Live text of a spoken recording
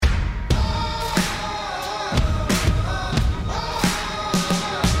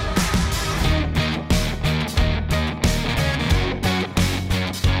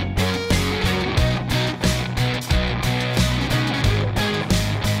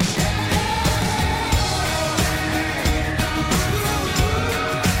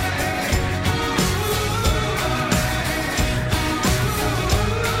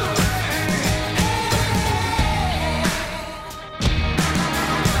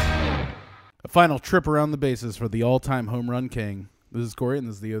final trip around the bases for the all-time home run king. This is Corey, and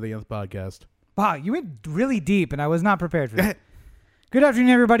this is the O.The. Nth podcast. Wow, you went really deep, and I was not prepared for that. Good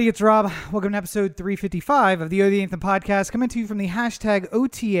afternoon, everybody. It's Rob. Welcome to episode 355 of the O.The. Nth podcast, coming to you from the hashtag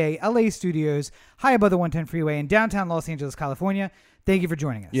OTA LA studios, high above the 110 freeway in downtown Los Angeles, California. Thank you for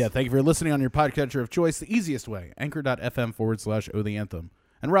joining us. Yeah, thank you for listening on your podcatcher of choice, the easiest way, anchor.fm/O.The. Anthem.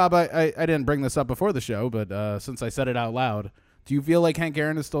 And Rob, I didn't bring this up before the show, but since I said it out loud, do you feel like Hank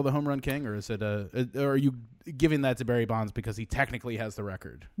Aaron is still the home run king, or is it or are you giving that to Barry Bonds because he technically has the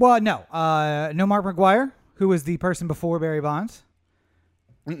record? Well, no. No Mark McGwire, who was the person before Barry Bonds.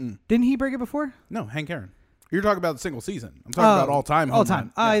 Didn't he break it before? No, Hank Aaron. You're talking about the single season. I'm talking about all-time.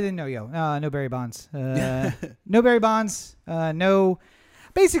 All-time. Yeah. I didn't know, no Barry Bonds. No Barry Bonds. No.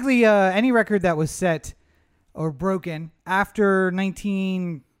 Basically, any record that was set or broken after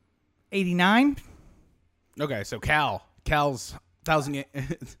 1989. Okay, so Cal's 1,000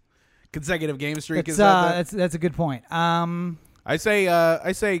 consecutive game streak is that? That's a good point. I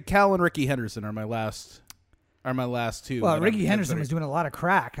say Cal and Ricky Henderson are my last two. Well, Ricky Henderson was doing a lot of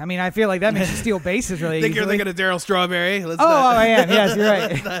crack. I mean, I feel like that makes you steal bases really. I think you're thinking of Darryl Strawberry. I am. Yes, you're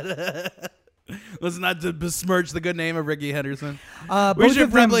right. Let's not besmirch the good name of Ricky Henderson. We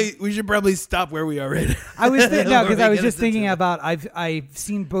should probably stop where we are right now. I was just thinking about I've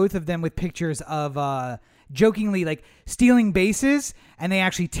seen both of them with pictures of jokingly like stealing bases, and they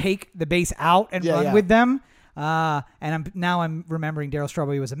actually take the base out and run with them. And I'm remembering Darryl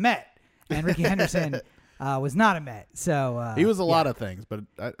Strawberry was a Met, and Ricky Henderson was not a Met. So he was a lot of things, but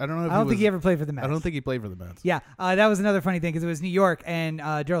I don't know. I don't think he ever played for the Mets. I don't think he played for the Mets. Yeah, that was another funny thing because it was New York, and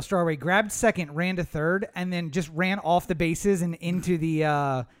Darryl Strawberry grabbed second, ran to third, and then just ran off the bases and into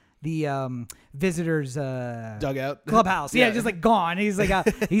the visitors' dugout clubhouse. Yeah, just like gone. He's like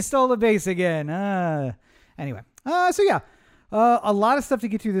he stole the base again. Anyway, a lot of stuff to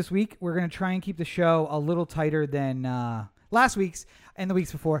get through this week. We're gonna try and keep the show a little tighter than last week's and the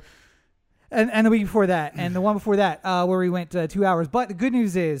weeks before. And the week before that, and the one before that, where we went 2 hours. But the good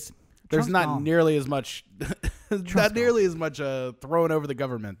news is there's not nearly as much, throwing over the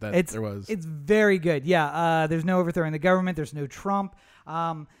government that there was. It's very good. Yeah, there's no overthrowing the government. There's no Trump.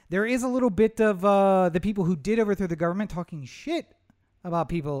 There is a little bit of the people who did overthrow the government talking shit about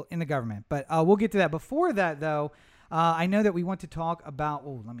people in the government. But we'll get to that. Before that, though, I know that we want to talk about.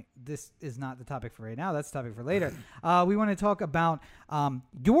 This is not the topic for right now. That's the topic for later. We want to talk about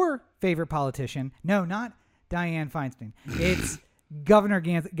your favorite politician. No, not Dianne Feinstein. It's Governor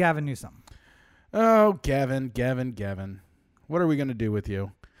Gavin Newsom. Oh, Gavin. What are we going to do with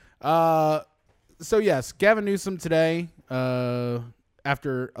you? So yes, Gavin Newsom today,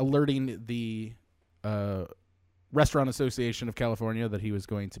 after alerting the Restaurant Association of California that he was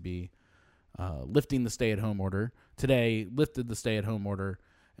going to be lifting the stay-at-home order, today lifted the stay-at-home order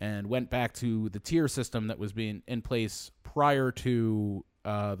and went back to the tier system that was being in place prior to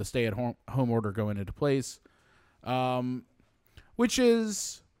the stay-at-home order going into place, which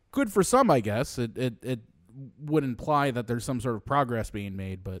is good for some, I guess. It would imply that there's some sort of progress being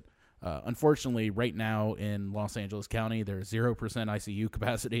made, but unfortunately, right now in Los Angeles County, there's 0% ICU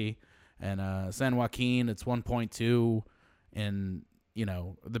capacity, and San Joaquin, it's 1.2, and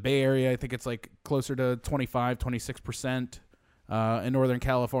the Bay Area, I think it's like closer to 26%. In Northern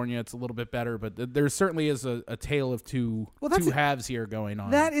California, it's a little bit better, but there certainly is a tale of two halves here going on.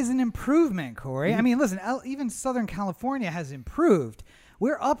 That is an improvement, Corey. Mm-hmm. I mean, listen, even Southern California has improved.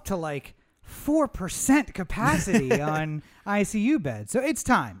 We're up to like 4% capacity on ICU beds. So it's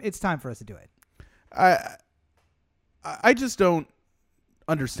time. It's time for us to do it. I just don't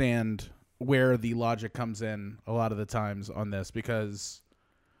understand where the logic comes in a lot of the times on this, because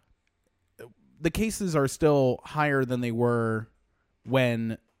the cases are still higher than they were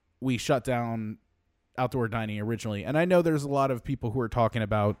when we shut down outdoor dining originally. And I know there's a lot of people who are talking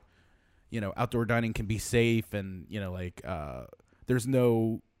about, outdoor dining can be safe, and, there's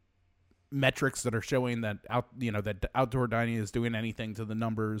no metrics that are showing that that outdoor dining is doing anything to the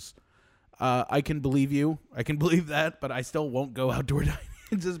numbers. I can believe you. I can believe that, but I still won't go outdoor dining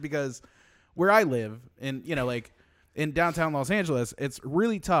just because where I live in downtown Los Angeles, it's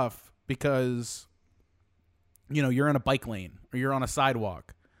really tough because you're in a bike lane or you're on a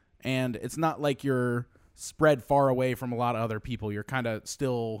sidewalk, and it's not like you're spread far away from a lot of other people. You're kind of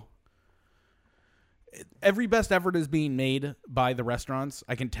still, every best effort is being made by the restaurants.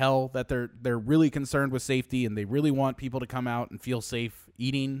 I can tell that they're really concerned with safety, and they really want people to come out and feel safe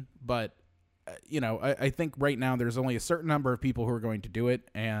eating, but I think right now there's only a certain number of people who are going to do it,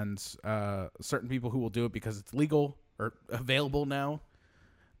 and certain people who will do it because it's legal or available now.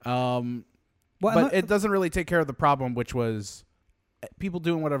 But it doesn't really take care of the problem, which was people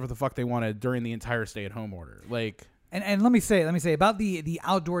doing whatever the fuck they wanted during the entire stay-at-home order. Like, and let me say about the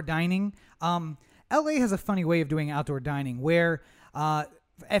outdoor dining. LA has a funny way of doing outdoor dining where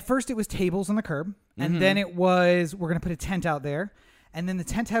at first it was tables on the curb, and then it was we're going to put a tent out there, and then the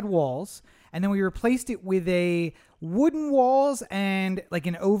tent had walls, and then we replaced it with a wooden walls and like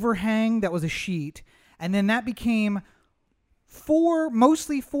an overhang that was a sheet, and then that became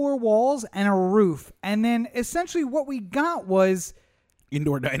mostly four walls and a roof, and then essentially what we got was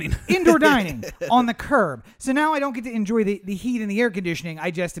indoor dining on the curb. So now I don't get to enjoy the heat and the air conditioning.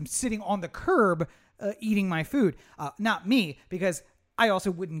 I just am sitting on the curb eating my food. Not me, because I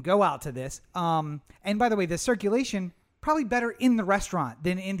also wouldn't go out to this. And by the way, the circulation probably better in the restaurant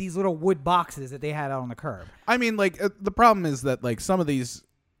than in these little wood boxes that they had out on the curb. I mean, like, the problem is that, like, some of these,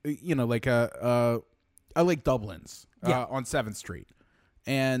 you know, like I like Dublin's on 7th Street,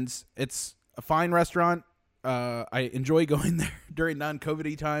 and it's a fine restaurant. I enjoy going there during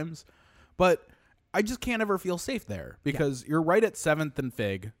non-COVID times, but I just can't ever feel safe there because you're right at 7th and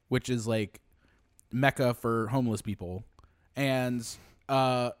Fig, which is like Mecca for homeless people. And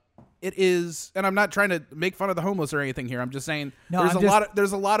it is, and I'm not trying to make fun of the homeless or anything here. I'm just saying there's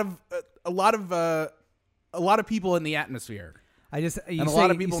a lot of people in the atmosphere. A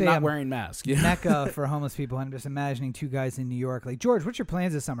lot of people not wearing masks. Yeah. Mecca for homeless people. I'm just imagining two guys in New York like, George, what's your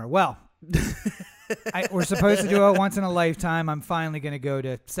plans this summer? Well, we're supposed to do it once in a lifetime. I'm finally going to go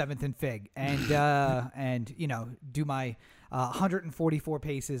to 7th and Fig and you know, do my 144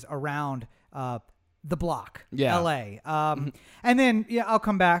 paces around the block, LA. And then I'll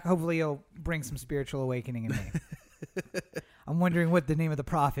come back. Hopefully, it'll bring some spiritual awakening in me. I'm wondering what the name of the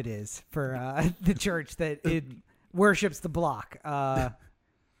prophet is for the church that it worships the block. I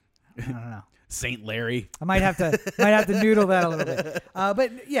don't know. Saint Larry. I might have to noodle that a little bit.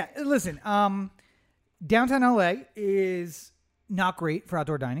 But yeah, listen. Downtown LA is not great for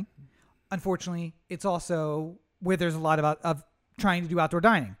outdoor dining. Unfortunately, it's also where there's a lot of trying to do outdoor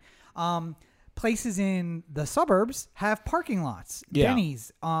dining. Places in the suburbs have parking lots. Yeah.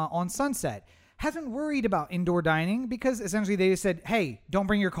 Denny's on Sunset hasn't worried about indoor dining because essentially they just said, hey, don't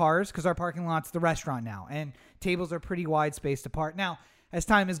bring your cars because our parking lot's the restaurant now. And tables are pretty wide spaced apart. Now, as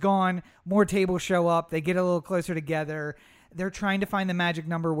time has gone, more tables show up. They get a little closer together. They're trying to find the magic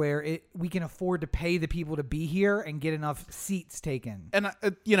number where we can afford to pay the people to be here and get enough seats taken. And,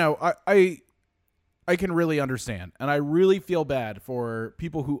 you know, I can really understand. And I really feel bad for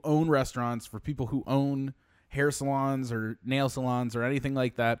people who own restaurants, for people who own hair salons or nail salons or anything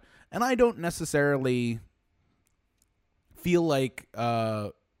like that. And I don't necessarily feel like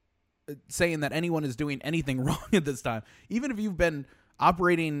saying that anyone is doing anything wrong at this time. Even if you've been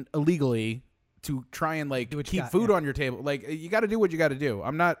operating illegally to try and like keep food on your table, like you got to do what you got to do.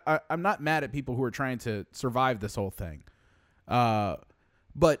 I'm not mad at people who are trying to survive this whole thing.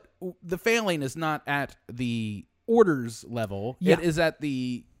 But the failing is not at the orders level. Yeah. It is at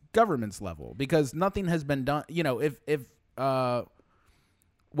the government's level because nothing has been done. You know, if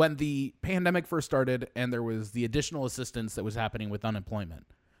when the pandemic first started and there was the additional assistance that was happening with unemployment,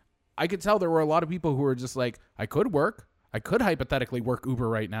 I could tell there were a lot of people who were just like, I could work. I could hypothetically work Uber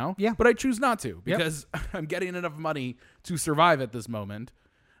right now, but I choose not to because I'm getting enough money to survive at this moment.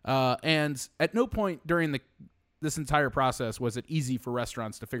 And at no point during this entire process was it easy for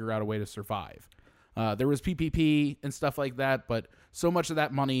restaurants to figure out a way to survive. There was PPP and stuff like that, but so much of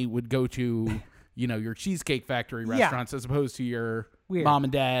that money would go to, you know, your Cheesecake Factory restaurants as opposed to your mom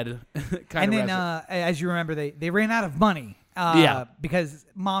and dad kind of And then, as you remember, they ran out of money. Because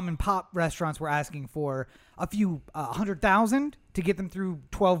mom and pop restaurants were asking for a few 100,000 to get them through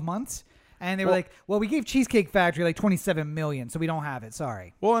 12 months. And they were like, well, we gave Cheesecake Factory like 27 million, so we don't have it.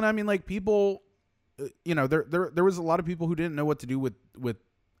 Sorry. Well, and I mean, like people, you know, there was a lot of people who didn't know what to do with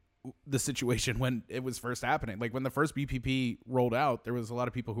the situation when it was first happening. Like when the first BPP rolled out, there was a lot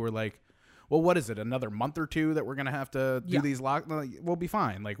of people who were like, well, what is it? Another month or two that we're going to have to do these we'll be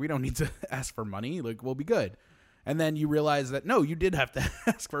fine. Like we don't need to ask for money. Like we'll be good. And then you realize that, no, you did have to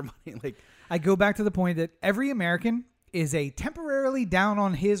ask for money. Like I go back to the point that every American is a temporarily down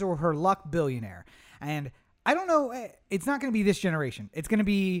on his or her luck billionaire. And I don't know. It's not going to be this generation. It's going to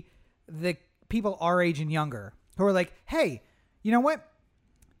be the people our age and younger who are like, hey, you know what?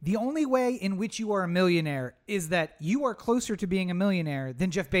 The only way in which you are a millionaire is that you are closer to being a millionaire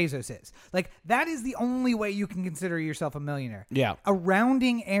than Jeff Bezos is. Like, that is the only way you can consider yourself a millionaire. Yeah. A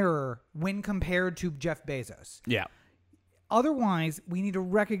rounding error when compared to Jeff Bezos. Yeah. Otherwise, we need to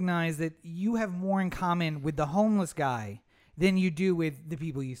recognize that you have more in common with the homeless guy than you do with the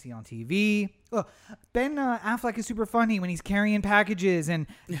people you see on TV. Look, Ben Affleck is super funny when he's carrying packages and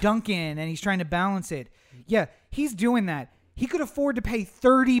Dunkin' and he's trying to balance it. Yeah, he's doing that. He could afford to pay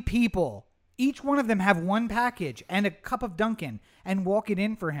 30 people. Each one of them have one package and a cup of Dunkin' and walk it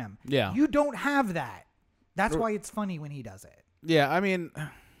in for him. Yeah. You don't have that. That's why it's funny when he does it. Yeah, I mean,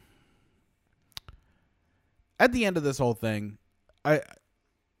 at the end of this whole thing,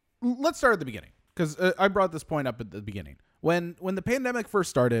 let's start at the beginning, because I brought this point up at the beginning. When the pandemic first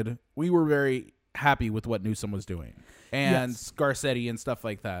started, we were very happy with what Newsom was doing and Garcetti and stuff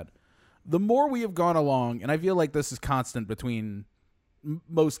like that. The more we have gone along, and I feel like this is constant between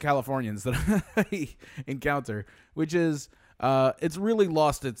most Californians that I encounter, which is it's really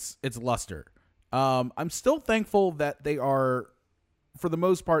lost its luster. I'm still thankful that they are, for the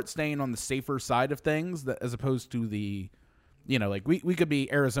most part, staying on the safer side of things, that as opposed to the, like we could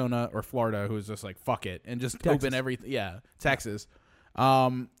be Arizona or Florida, who's just like, fuck it, and just Texas. open everything. Yeah, Texas.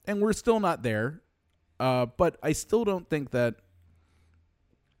 And we're still not there. But I still don't think that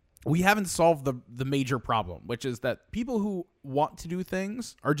we haven't solved the major problem, which is that people who want to do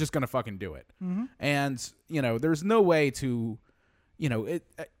things are just going to fucking do it. Mm-hmm. And, there's no way to,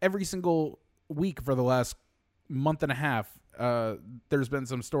 every single week for the last month and a half, there's been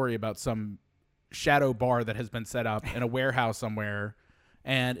some story about some shadow bar that has been set up in a warehouse somewhere,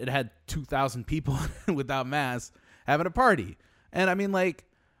 and it had 2,000 people without masks having a party. And I mean, like,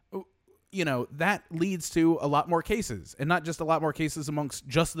 that leads to a lot more cases, and not just a lot more cases amongst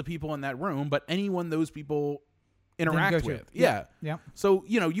just the people in that room, but anyone those people interact with. Yeah. So,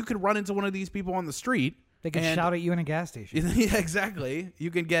 you could run into one of these people on the street. They could shout at you in a gas station. Yeah, exactly.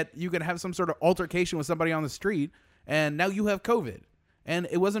 You can have some sort of altercation with somebody on the street, and now you have COVID. And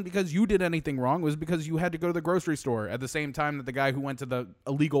it wasn't because you did anything wrong. It was because you had to go to the grocery store at the same time that the guy who went to the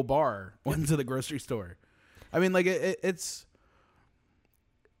illegal bar went to the grocery store. I mean, like, it's...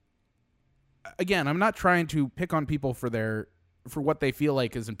 Again, I'm not trying to pick on people for what they feel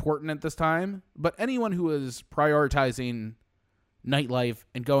like is important at this time, but anyone who is prioritizing nightlife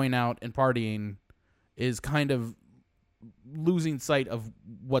and going out and partying is kind of losing sight of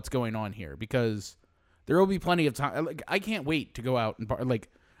what's going on here, because there will be plenty of time. Like, I can't wait to go out and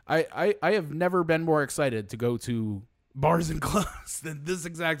I have never been more excited to go to bars and clubs than this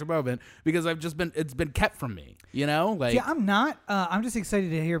exact moment, because it's been kept from me, like. Yeah, I'm not. I'm just excited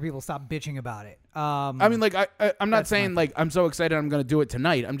to hear people stop bitching about it. I mean, like, I'm not saying like I'm so excited I'm going to do it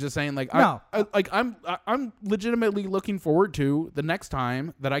tonight. I'm just saying, like, I'm legitimately looking forward to the next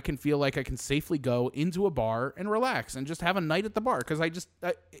time that I can feel like I can safely go into a bar and relax and just have a night at the bar, because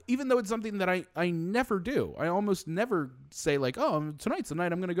even though it's something that I never do, I almost never say like, oh, tonight's the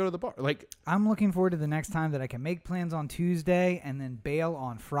night I'm going to go to the bar. Like, I'm looking forward to the next time that I can make plans on Tuesday and then bail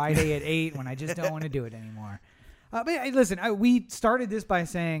on Friday at 8 when I just don't want to do it anymore. But listen, we started this by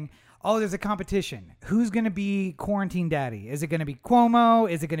saying, oh, there's a competition. Who's going to be quarantine daddy? Is it going to be Cuomo?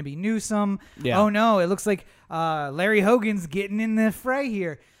 Is it going to be Newsom? Yeah. Oh, no, it looks like Larry Hogan's getting in the fray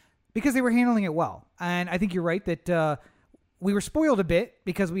here, because they were handling it well. And I think you're right that we were spoiled a bit,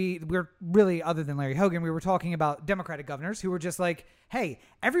 because we're really, other than Larry Hogan, we were talking about Democratic governors who were just like, hey,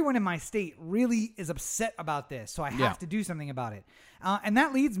 everyone in my state really is upset about this, so I have to do something about it. And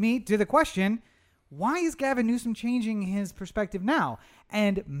that leads me to the question, why is Gavin Newsom changing his perspective now?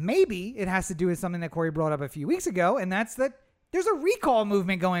 And maybe it has to do with something that Corey brought up a few weeks ago, and that's that there's a recall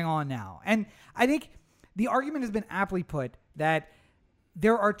movement going on now. And I think the argument has been aptly put that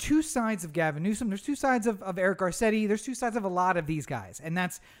there are two sides of Gavin Newsom. There's two sides of Eric Garcetti. There's two sides of a lot of these guys. And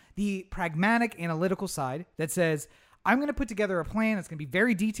that's the pragmatic, analytical side that says, I'm going to put together a plan that's going to be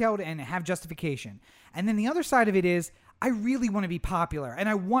very detailed and have justification. And then the other side of it is, I really want to be popular and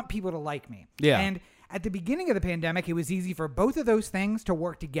I want people to like me. Yeah. And at the beginning of the pandemic, it was easy for both of those things to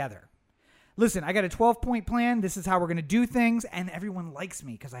work together. Listen, I got a 12-point plan. This is how we're going to do things. And everyone likes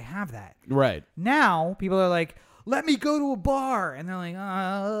me because I have that. Right. Now, people are like, let me go to a bar. And they're like,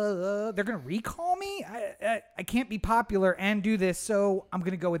 they're going to recall me? I can't be popular and do this, so I'm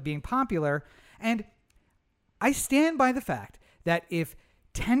going to go with being popular. And I stand by the fact that if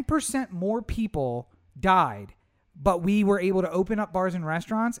 10% more people died, but we were able to open up bars and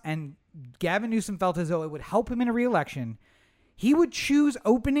restaurants, and Gavin Newsom felt as though it would help him in a re-election, he would choose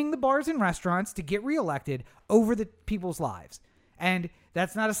opening the bars and restaurants to get reelected over the people's lives. And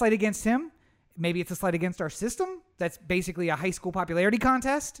that's not a slight against him. Maybe it's a slight against our system. That's basically a high school popularity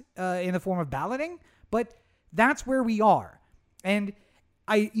contest in the form of balloting. But that's where we are. And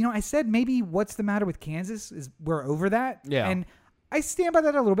I said maybe what's the matter with Kansas is we're over that. Yeah. And I stand by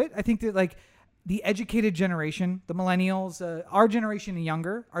that a little bit. I think that like the educated generation, the millennials, our generation and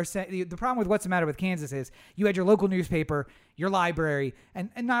younger, are the problem with what's the matter with Kansas is you had your local newspaper, your library, and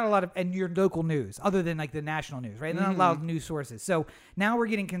not a lot of, and your local news, other than like the national news, right? Mm-hmm. Not a lot of news sources. So now we're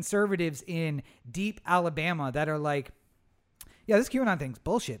getting conservatives in deep Alabama that are like, yeah, this QAnon thing's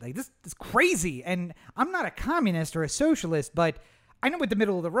bullshit. Like, this is crazy. And I'm not a communist or a socialist, but I know what the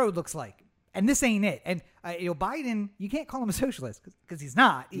middle of the road looks like. And this ain't it. And, Biden, you can't call him a socialist because he's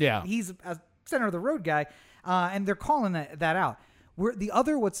not. He's a center of the road guy. And they're calling that out.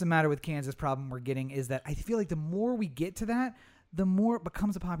 What's the matter with Kansas problem we're getting is that I feel like the more we get to that, the more it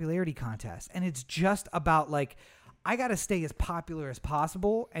becomes a popularity contest. And it's just about like, I got to stay as popular as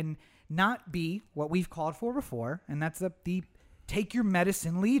possible and not be what we've called for before. And that's the take your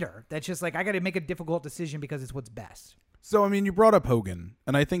medicine leader. That's just like, I got to make a difficult decision because it's what's best. So, I mean, you brought up Hogan,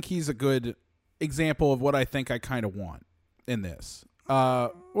 and I think he's a good example of what I think I kind of want in this.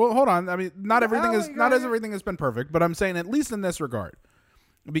 Well, hold on. I mean, not everything has been perfect, but I'm saying at least in this regard,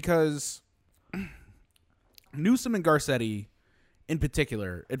 because Newsom and Garcetti, in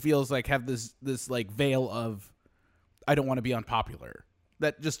particular, it feels like have this like veil of I don't want to be unpopular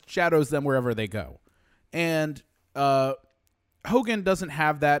that just shadows them wherever they go, and Hogan doesn't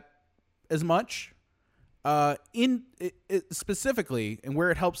have that as much. Specifically, and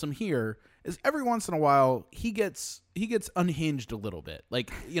where it helps him here is every once in a while he gets unhinged a little bit.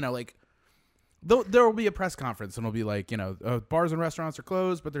 Like, like there will be a press conference and it'll be like, bars and restaurants are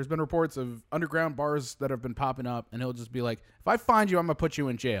closed, but there's been reports of underground bars that have been popping up, and he'll just be like, if I find you, I'm gonna put you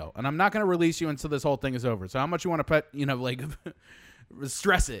in jail, and I'm not gonna release you until this whole thing is over. So how much you want to put, like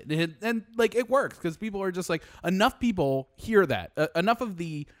stress it, and like it works because people are just like, enough people hear that, enough of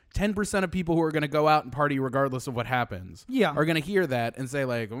the 10% of people who are going to go out and party regardless of what happens are going to hear that and say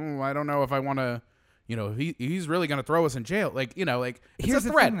like, I don't know if I want to, he's really going to throw us in jail. Like, like it's a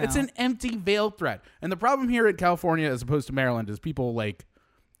threat. It's an empty veiled threat. And the problem here in California, as opposed to Maryland, is people like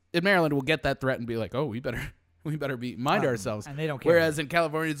in Maryland will get that threat and be like, oh, we better mind ourselves. And they don't care. Whereas in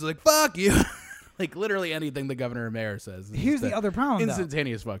California, it's like, fuck you. Like literally anything the governor or mayor says. Here's the other problem,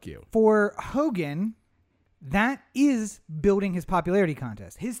 instantaneous fuck you. For Hogan, that is building his popularity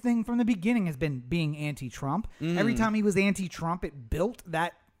contest. His thing from the beginning has been being anti-Trump. Every time he was anti-Trump, it built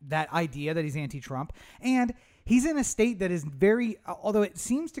that idea that he's anti-Trump. And he's in a state that is very, although it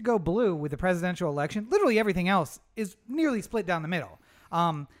seems to go blue with the presidential election, literally everything else is nearly split down the middle.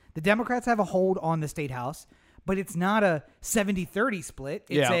 The Democrats have a hold on the state house, but it's not a 70-30 split.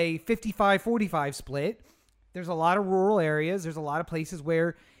 It's a 55-45 split. There's a lot of rural areas. There's a lot of places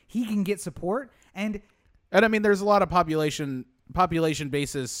where he can get support. And I mean, there's a lot of population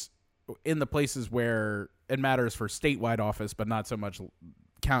basis in the places where it matters for statewide office, but not so much like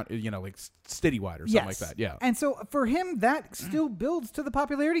citywide or something like that. Yeah. And so for him, that still builds to the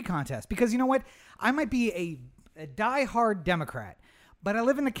popularity contest because you know what? I might be a diehard Democrat, but I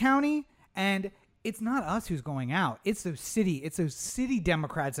live in the county and it's not us who's going out. It's those city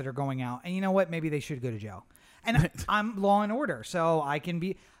Democrats that are going out. And you know what? Maybe they should go to jail. And I'm law and order, so I can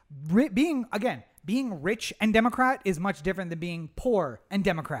being rich and Democrat is much different than being poor and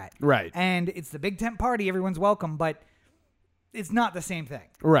Democrat. Right. And it's the big tent party. Everyone's welcome, but it's not the same thing.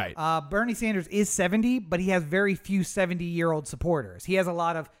 Right. Bernie Sanders is 70, but he has very few 70-year-old supporters. He has a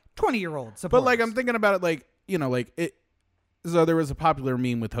lot of 20-year-old supporters. But like, I'm thinking about it so there was a popular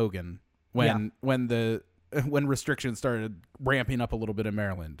meme with Hogan when restrictions started ramping up a little bit in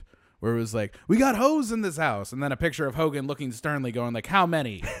Maryland, where it was like, we got hoes in this house. And then a picture of Hogan looking sternly going like, how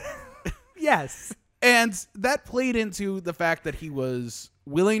many? Yes. And that played into the fact that he was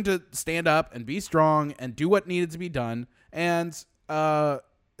willing to stand up and be strong and do what needed to be done. And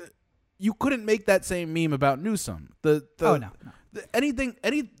you couldn't make that same meme about Newsom. Any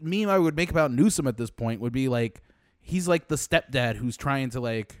meme I would make about Newsom at this point would be like, he's like the stepdad who's trying to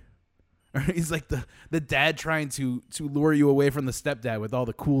like, or he's like the dad trying to lure you away from the stepdad with all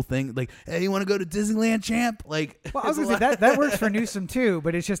the cool things. Like, hey, you want to go to Disneyland, champ? Like, well, I was going to say that works for Newsom too,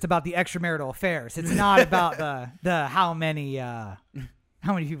 but it's just about the extramarital affairs. It's not about the how many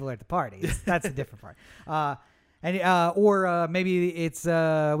people are at the party. That's a different part. Or maybe it's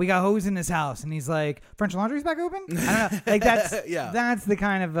we got hoes in this house, and he's like, French Laundry's back open. I don't know. Like that's that's the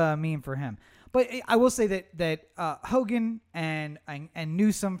kind of meme for him. But I will say that Hogan and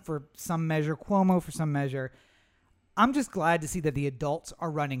Newsom for some measure, Cuomo for some measure, I'm just glad to see that the adults are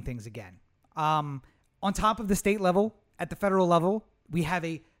running things again. On top of the state level, at the federal level, we have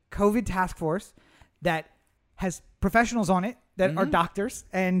a COVID task force that has professionals on it that are doctors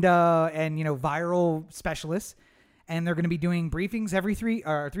and viral specialists, and they're going to be doing briefings every three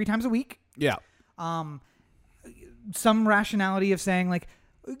times a week. Yeah. Some rationality of saying like,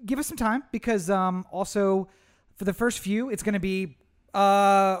 give us some time because also for the first few, it's going to be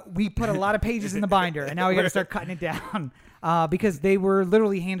we put a lot of pages in the binder and now we got to start cutting it down because they were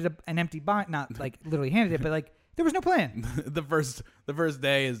literally handed an empty binder, not like literally handed it, but like There was no plan. the first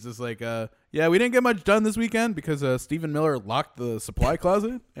day is just like, yeah, we didn't get much done this weekend because Stephen Miller locked the supply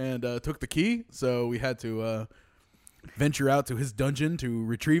closet and took the key, so we had to venture out to his dungeon to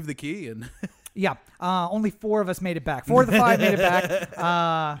retrieve the key. And Yeah, only 4 of us made it back. 4 of the 5 made it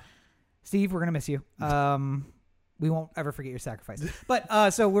back. Steve, we're gonna miss you. We won't ever forget your sacrifice.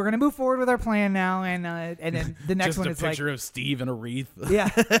 But so we're gonna move forward with our plan now, and then the next just one a is picture of Steve in a wreath. yeah.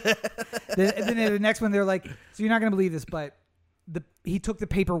 The next one, they're like, so you're not gonna believe this, but he took the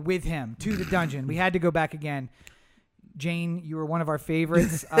paper with him to the dungeon. We had to go back again. Jane, you were one of our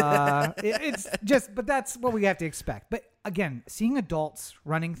favorites. It's just, but that's what we have to expect. But again, seeing adults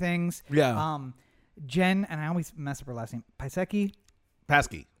running things. Yeah. Jen, and I always mess up her last name. Paskey.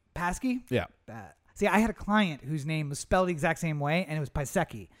 Yeah. See, I had a client whose name was spelled the exact same way, and it was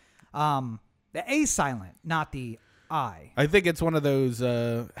Paiseki. The A silent, not the I. I think it's one of those.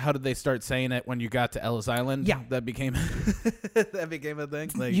 How did they start saying it when you got to Ellis Island? Yeah, that became a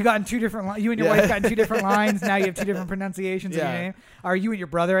thing. Like, you got in 2 different. You and your wife got in 2 different lines. Now you have 2 different pronunciations of your name. Or you and your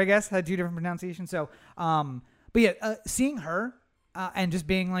brother, I guess, had 2 different pronunciations. So, but yeah, seeing her and just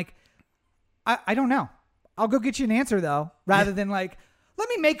being like, I don't know. I'll go get you an answer though, rather than like, let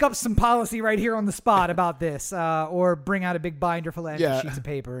me make up some policy right here on the spot about this, or bring out a big binder full of sheets of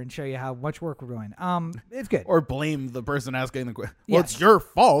paper and show you how much work we're doing. It's good. Or blame the person asking the question. Well, it's your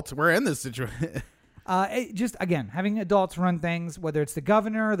fault. We're in this situation. Just again, having adults run things, whether it's the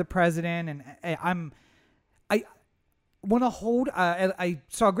governor or the president, and I want to hold. I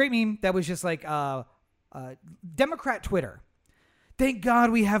saw a great meme that was just like Democrat Twitter. Thank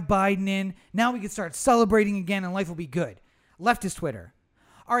God we have Biden in. Now we can start celebrating again, and life will be good. Leftist Twitter.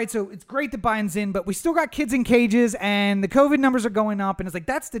 All right, so it's great that Biden's in, but we still got kids in cages, and the COVID numbers are going up, and it's like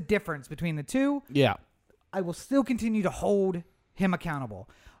that's the difference between the two. Yeah, I will still continue to hold him accountable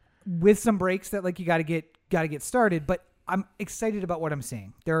with some breaks that like you got to get started. But I'm excited about what I'm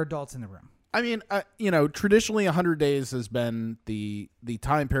seeing. There are adults in the room. I mean, traditionally 100 days has been the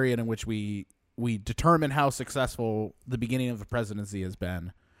time period in which we determine how successful the beginning of the presidency has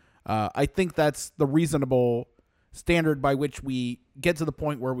been. I think that's the reasonable standard by which we get to the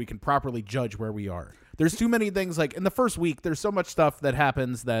point where we can properly judge where we are. There's too many things, like in the first week, there's so much stuff that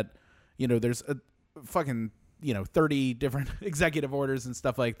happens that, there's a fucking, 30 different executive orders and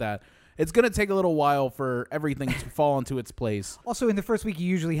stuff like that. It's going to take a little while for everything to fall into its place. Also, in the first week, you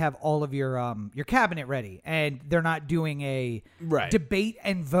usually have all of your cabinet ready, and they're not doing a debate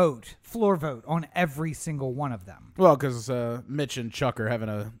and floor vote on every single one of them. Well, because Mitch and Chuck are having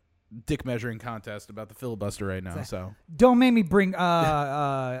a dick measuring contest about the filibuster right now. So don't make me bring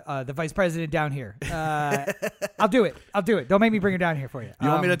the vice president down here. I'll do it. Don't make me bring her down here for you. You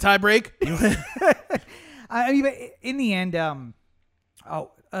want me to tie break? I mean, in the end,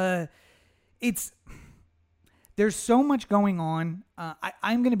 there's so much going on.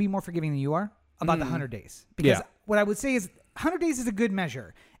 I'm going to be more forgiving than you are about the 100 days. Because what I would say is 100 days is a good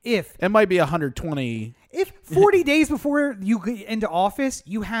measure. If it might be 120. If 40 days before you get into office,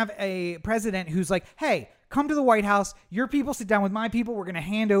 you have a president who's like, hey, come to the White House. Your people sit down with my people. We're going to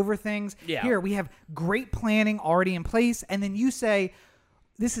hand over things. Yeah. Here, we have great planning already in place. And then you say,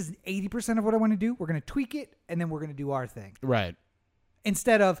 this is 80% of what I want to do. We're going to tweak it, and then we're going to do our thing. Right.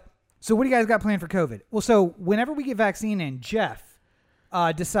 Instead of, so what do you guys got planned for COVID? Well, so whenever we get vaccine in, Jeff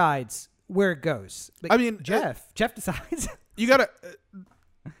decides where it goes. Like, I mean, Jeff decides. You got to...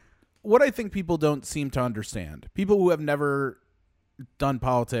 what I think people don't seem to understand, people who have never done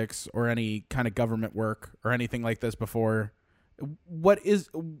politics or any kind of government work or anything like this before,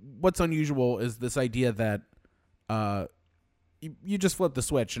 what's unusual is this idea that you just flip the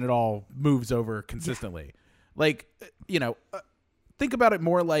switch and it all moves over consistently. Yeah. Like, think about it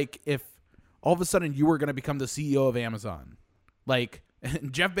more like if all of a sudden you were going to become the CEO of Amazon. Like,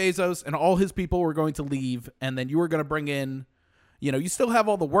 Jeff Bezos and all his people were going to leave, and then you were going to bring in, you still have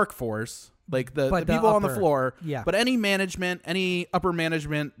all the workforce, like the people on the floor, but any management, any upper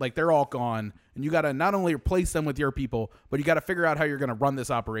management, like they're all gone, and you got to not only replace them with your people, but you got to figure out how you're going to run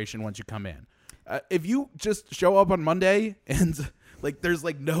this operation once you come in. If you just show up on Monday and like there's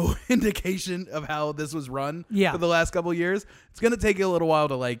like no indication of how this was run for the last couple of years, it's going to take you a little while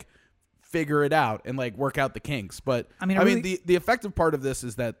to like figure it out and like work out the kinks. But I mean, the effective part of this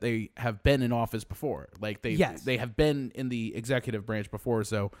is that they have been in office before. Like they have been in the executive branch before.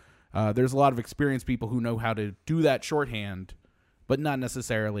 So there's a lot of experienced people who know how to do that shorthand, but not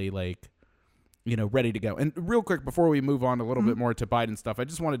necessarily like, ready to go. And real quick, before we move on a little bit more to Biden stuff, I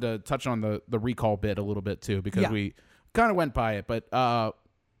just wanted to touch on the recall bit a little bit too, because we kind of went by it. But I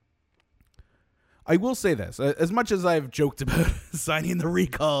will say this, as much as I've joked about signing the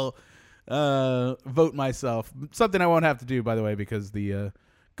recall vote myself. Something I won't have to do, by the way, because the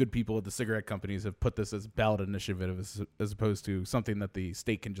good people at the cigarette companies have put this as ballot initiative as opposed to something that the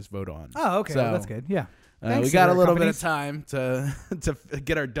state can just vote on. Oh, okay. So, Well, that's good. Yeah. we Thanks, got a cigarette little companies. bit of time to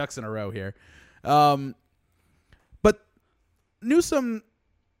get our ducks in a row here. But Newsom,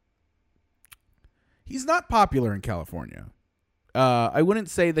 he's not popular in California. I wouldn't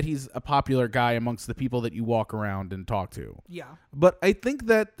say that he's a popular guy amongst the people that you walk around and talk to. Yeah. But I think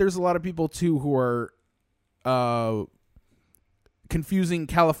that there's a lot of people, too, who are confusing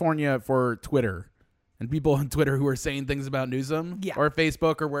California for Twitter. And people on Twitter who are saying things about Newsom or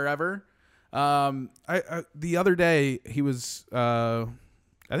Facebook or wherever. I the other day, he was, I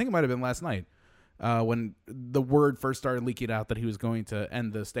think it might have been last night, when the word first started leaking out that he was going to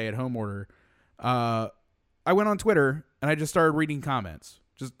end the stay-at-home order. I went on Twitter and I just started reading comments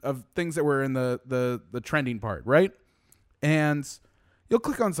just of things that were in the trending part, right? And you'll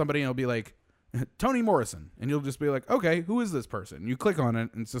click on somebody and it'll be like, Toni Morrison. And you'll just be like, okay, who is this person? You click on it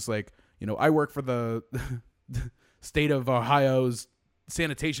and it's just like, I work for the state of Ohio's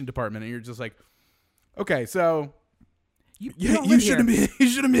sanitation department. And you're just like, okay, so you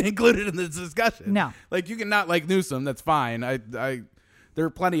shouldn't be included in this discussion. No. Like, you can not like Newsom. That's fine. There are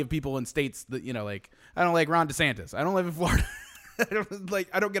plenty of people in states that, like, I don't like Ron DeSantis. I don't live in Florida.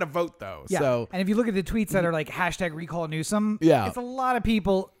 I don't get a vote, though. Yeah. So, and if you look at the tweets that are like hashtag recall Newsom, Yeah. it's a lot of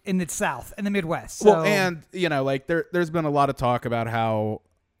people in the South and the Midwest. So. well, and, like, there's been a lot of talk about how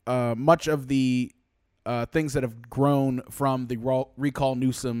much of the things that have grown from the recall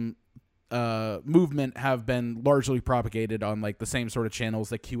Newsom movement have been largely propagated on, like, the same sort of channels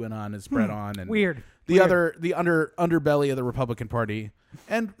that QAnon is spread on. And Weird. The underbelly of the Republican Party.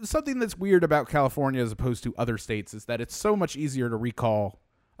 And something that's weird about California as opposed to other states is that it's so much easier to recall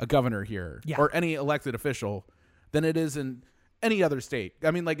a governor here or any elected official than it is in any other state.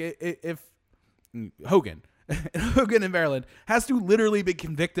 I mean, like, if Hogan in Maryland has to literally be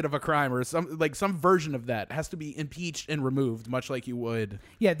convicted of a crime or some version of that has to be impeached and removed, much like you would.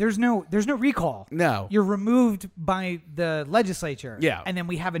 Yeah, there's no recall. No. You're removed by the legislature. Yeah. And then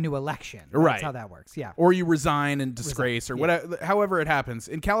we have a new election. Right. That's how that works. Yeah. Or you resign in disgrace or whatever, however it happens.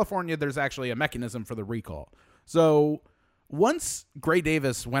 In California, there's actually a mechanism for the recall. So once Gray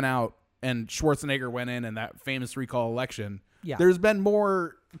Davis went out and Schwarzenegger went in that famous recall election, there's been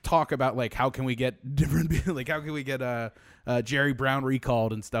more talk about, like, how can we get different, like, how can we get Jerry Brown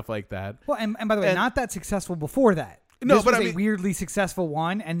recalled and stuff like that. Well, and by the way, not that successful before that. No, this but was I mean, a weirdly successful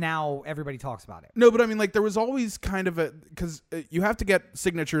one, and now everybody talks about it. No, but I mean, like, there was always kind of because you have to get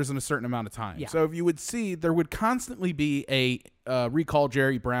signatures in a certain amount of time. Yeah. So if you would see, there would constantly be a recall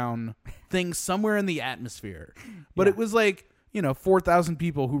Jerry Brown thing somewhere in the atmosphere. But it was like, 4,000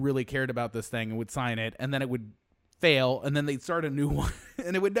 people who really cared about this thing and would sign it, and then it would fail, and then they'd start a new one,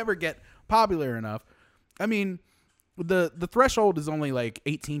 and it would never get popular enough. I mean, the threshold is only like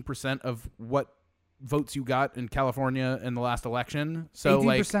 18% of what votes you got in California in the last election. So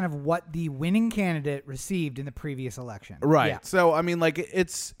 18% of what the winning candidate received in the previous election. Right. Yeah. So I mean, like,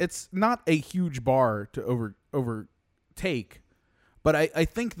 it's not a huge bar to overtake, but I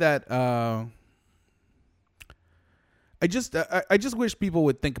think that I just wish people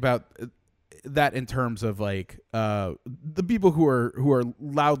would think about that in terms of, like, the people who are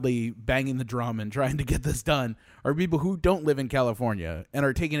loudly banging the drum and trying to get this done are people who don't live in California and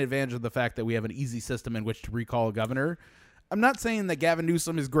are taking advantage of the fact that we have an easy system in which to recall a governor. I'm not saying that Gavin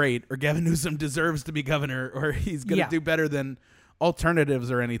Newsom is great or Gavin Newsom deserves to be governor or he's going to do better than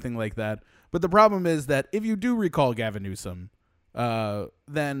alternatives or anything like that. But the problem is that if you do recall Gavin Newsom,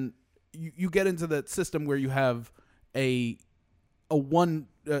 then you get into that system where you have a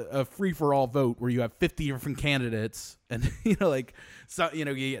free-for-all vote where you have 50 different candidates and, you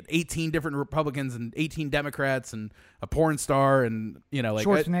get 18 different Republicans and 18 Democrats and a porn star and, like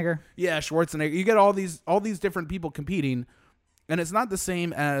Schwarzenegger. Schwarzenegger. You get all these different people competing, and it's not the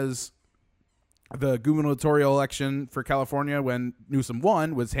same as the gubernatorial election for California when Newsom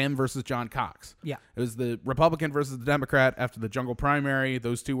won was him versus John Cox. Yeah. It was the Republican versus the Democrat after the jungle primary.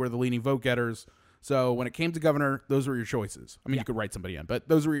 Those two were the leading vote getters. So when it came to governor, those were your choices. I mean, you could write somebody in, but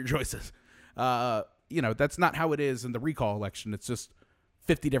those were your choices. That's not how it is in the recall election. It's just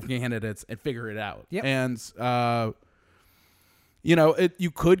 50 different candidates and figure it out. Yep. And,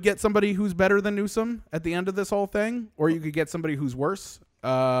 you could get somebody who's better than Newsom at the end of this whole thing, or you could get somebody who's worse.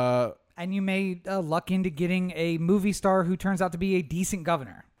 And you may luck into getting a movie star who turns out to be a decent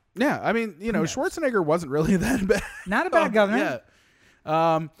governor. Yeah, I mean, Schwarzenegger wasn't really that bad. Not a bad governor. Yeah.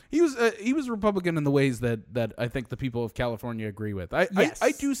 He was Republican in the ways that I think the people of California agree with. I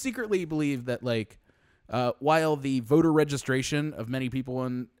do secretly believe that, like, while the voter registration of many people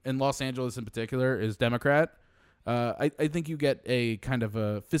in Los Angeles in particular is Democrat, I think you get a kind of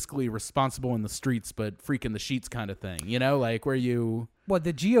a fiscally responsible in the streets but freak in the sheets kind of thing, you know, like where you... Well,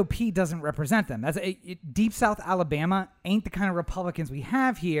 the GOP doesn't represent them. That's Deep South Alabama ain't the kind of Republicans we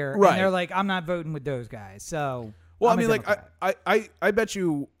have here. Right. And they're like, I'm not voting with those guys. So, well, I'm I mean, a like, Democrat. I bet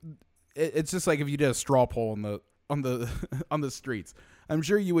you it's just like if you did a straw poll on the on the streets, I'm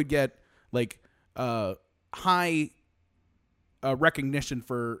sure you would get like high recognition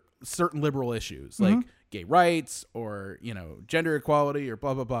for certain liberal issues, like gay rights or, you know, gender equality or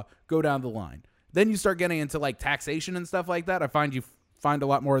blah, blah, blah, go down the line. Then you start getting into like taxation and stuff like that. I find you find a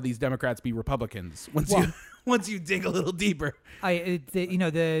lot more of these Democrats be Republicans once you dig a little deeper. They've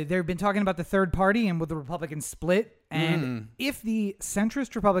been talking about the third party and with the Republicans split. And if the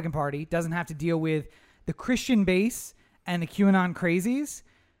centrist Republican Party doesn't have to deal with the Christian base and the QAnon crazies,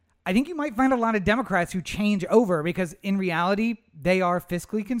 I think you might find a lot of Democrats who change over because in reality, they are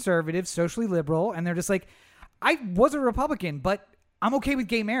fiscally conservative, socially liberal, and they're just like, I was a Republican, but I'm okay with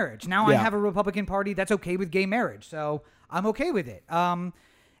gay marriage. Now I have a Republican Party that's okay with gay marriage, so I'm okay with it. And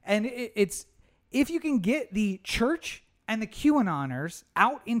it's if you can get the church and the QAnoners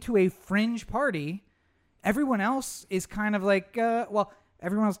out into a fringe party, everyone else is kind of like,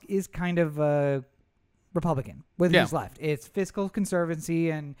 everyone else is kind of Republican with who's left. It's fiscal conservancy,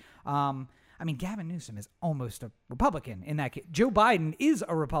 and I mean, Gavin Newsom is almost a Republican in that case. Joe Biden is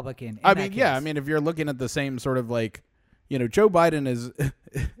a Republican. I mean, if you're looking at the same sort of like, you know, Joe Biden is,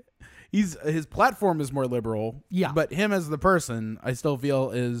 his platform is more liberal. Yeah. But him as the person, I still feel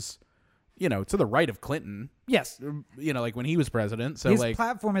is, you know, to the right of Clinton. Yes. You know, like when he was president. So his like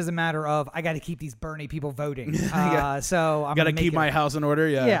platform is a matter of, I got to keep these Bernie people voting. So I'm got to keep my house in order.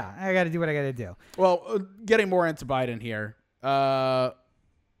 Yeah. Yeah. I got to do what I got to do. Well, getting more into Biden here.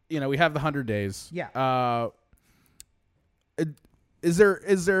 You know, we have the 100 days. Yeah. Is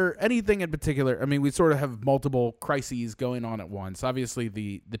there anything in particular? I mean, we sort of have multiple crises going on at once. Obviously,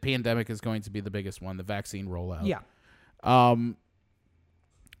 the pandemic is going to be the biggest one, the vaccine rollout. Yeah.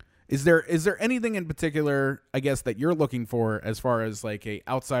 Is there anything in particular, I guess, that you're looking for as far as like a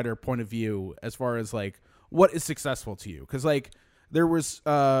outsider point of view, as far as like what is successful to you? Because like there was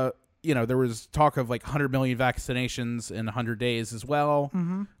talk of like 100 million vaccinations in 100 days as well.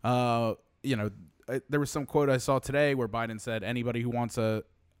 There was some quote I saw today where Biden said anybody who wants a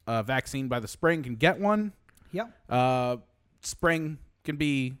vaccine by the spring can get one. Yep. Spring can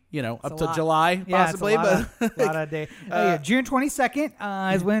be, you know, up to lot. July possibly, but a lot of day. June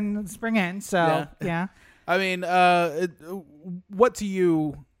 22nd is when spring ends. So yeah. I mean, what to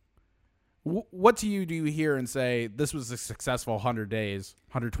you do you hear and say this was a successful 100 days,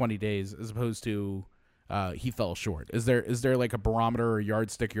 120 days, as opposed to he fell short? Is there like a barometer or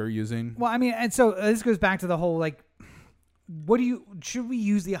yardstick you're using? Well, I mean, and so this goes back to the whole like, should we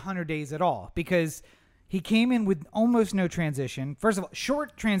use the 100 days at all? Because he came in with almost no transition. First of all,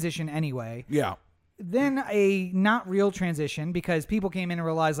 short transition anyway. Yeah. Then a not real transition because people came in and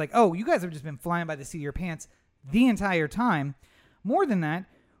realized like, oh, you guys have just been flying by the seat of your pants the entire time. More than that,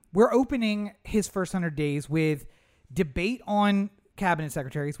 we're opening his first 100 days with debate on cabinet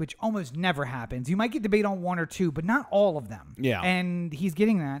secretaries, which almost never happens. You might get debate on one or two, but not all of them. Yeah. And he's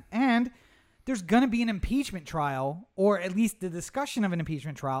getting that. And there's going to be an impeachment trial, or at least the discussion of an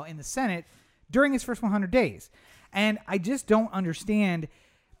impeachment trial in the Senate during his first 100 days. And I just don't understand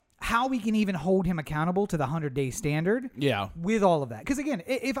how we can even hold him accountable to the 100-day standard with all of that. Because, again,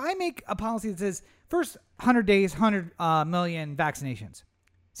 if I make a policy that says first 100 days, 100 million vaccinations,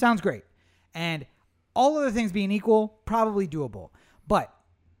 sounds great. And all other things being equal, probably doable. But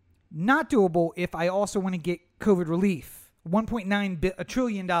not doable if I also want to get COVID relief, $1.9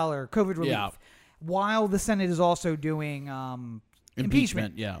 trillion COVID relief, while the Senate is also doing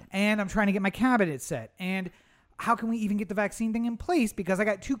impeachment. Yeah. And I'm trying to get my cabinet set. And how can we even get the vaccine thing in place? Because I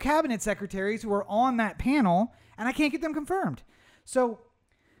got two cabinet secretaries who are on that panel, and I can't get them confirmed. So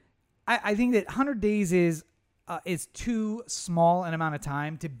I think that 100 days is too small an amount of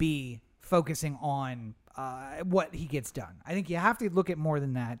time to be focusing on what he gets done. I think you have to look at more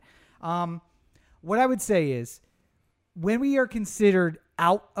than that. What I would say is when we are considered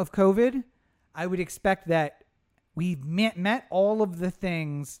out of COVID, I would expect that we've met all of the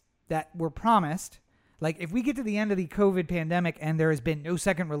things that were promised. Like if we get to the end of the COVID pandemic and there has been no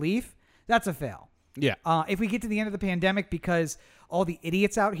second relief, that's a fail. Yeah. If we get to the end of the pandemic because all the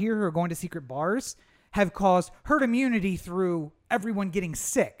idiots out here who are going to secret bars have caused herd immunity through everyone getting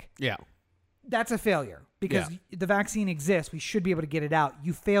sick. Yeah. That's a failure because the vaccine exists. We should be able to get it out.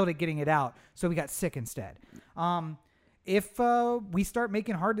 You failed at getting it out, so we got sick instead. if we start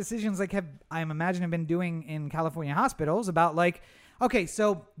making hard decisions like I imagine have been doing in California hospitals about like, okay,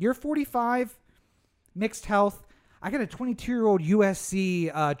 so you're 45, mixed health. I got a 22-year-old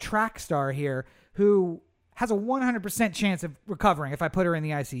USC track star here who has a 100% chance of recovering if I put her in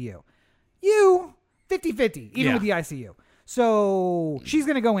the ICU. You, 50-50, even with the ICU. So she's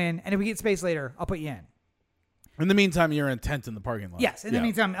going to go in, and if we get space later, I'll put you in. In the meantime, you're in a tent in the parking lot. Yes. In the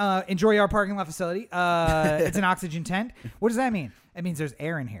meantime, enjoy our parking lot facility. It's an oxygen tent. What does that mean? It means there's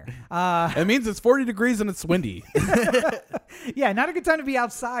air in here. It means it's 40 degrees and it's windy. Yeah, not a good time to be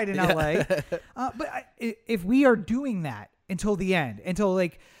outside in LA. But if we are doing that until the end, until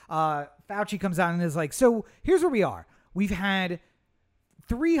like Fauci comes out and is like, so here's where we are. We've had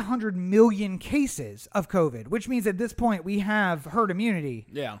 300 million cases of COVID, which means at this point we have herd immunity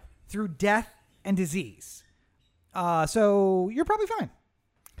through death and disease. So you're probably fine.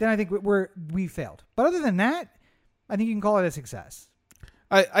 Then I think we failed. But other than that, I think you can call it a success.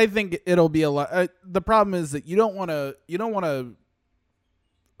 I think it'll be a lot. The problem is that you don't want to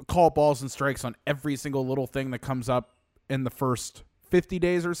call balls and strikes on every single little thing that comes up in the first 50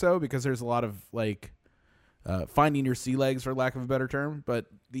 days or so, because there's a lot of like finding your sea legs, for lack of a better term. But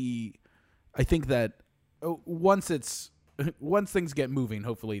I think that once things get moving,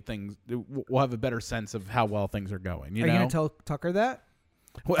 hopefully we'll have a better sense of how well things are going. You know? You going to tell Tucker that?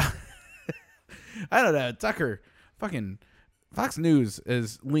 Well, I don't know. Tucker, fucking Fox News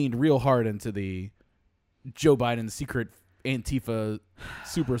has leaned real hard into the Joe Biden secret Antifa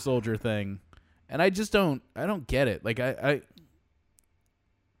super soldier thing, and I don't get it. Like I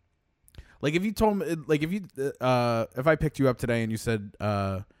like if you told me, like if I picked you up today and you said,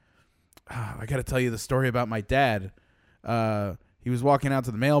 I got to tell you the story about my dad. He was walking out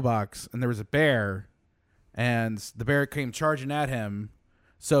to the mailbox and there was a bear, and the bear came charging at him.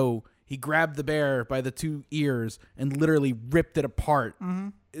 So he grabbed the bear by the two ears and literally ripped it apart,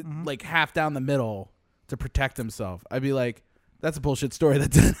 like half down the middle to protect himself. I'd be like, that's a bullshit story.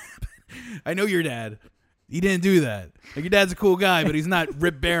 That didn't happen. I know your dad. He didn't do that. Like, your dad's a cool guy, but he's not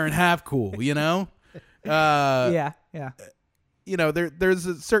rip bear in half cool, you know? Yeah. You know, there's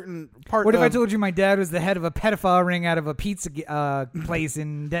a certain part. What if I told you my dad was the head of a pedophile ring out of a pizza place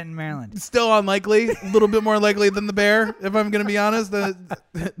in Denton, Maryland? Still unlikely. A little bit more likely than the bear, if I'm going to be honest.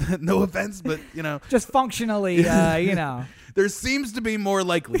 No offense, but, you know. Just functionally, you know. There seems to be more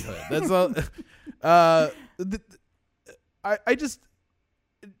likelihood. That's all. I just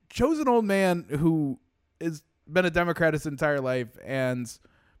chose an old man who has been a Democrat his entire life and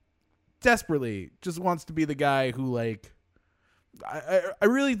desperately just wants to be the guy who, like, I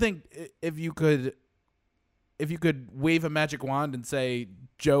really think if you could wave a magic wand and say,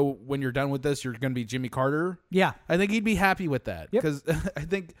 Joe, when you're done with this, you're going to be Jimmy Carter. Yeah. I think he'd be happy with that. Because I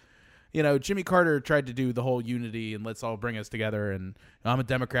think, you know, Jimmy Carter tried to do the whole unity and let's all bring us together. And I'm a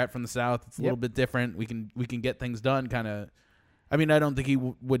Democrat from the South. It's a little bit different. We can get things done kind of. I mean, I don't think he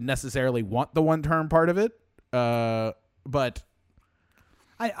would necessarily want the one-term part of it. But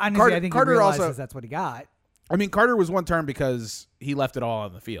I honestly, I think Carter he realizes also, that's what he got. I mean, Carter was one term because he left it all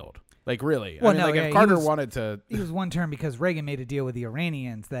on the field. Like, really. Well, I mean, no, like, yeah, if Carter wanted to. He was one term because Reagan made a deal with the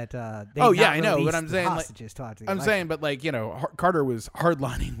Iranians that they I know, but I'm saying, hostages like, I'm saying, but like, you know, Carter was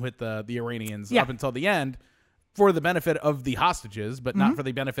hardlining with the Iranians up until the end for the benefit of the hostages, but not for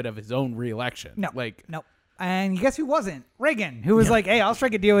the benefit of his own reelection. No, like, no. And guess who wasn't? Reagan, who was like, hey, I'll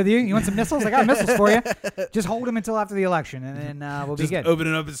strike a deal with you. You want some missiles? I got missiles for you. Just hold them until after the election, and then we'll be good.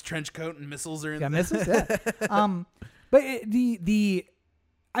 Opening up his trench coat and missiles are in there. Missiles, yeah. But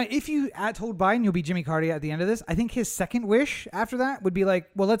if you told Biden you'll be Jimmy Carter at the end of this, I think his second wish after that would be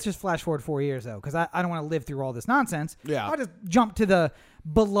like, well, let's just flash forward 4 years, though, because I don't want to live through all this nonsense. Yeah. I'll just jump to the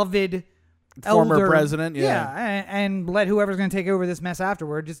beloved former elder, president. and let whoever's going to take over this mess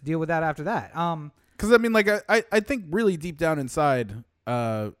afterward just deal with that after that. Because, I mean, like, I think really deep down inside,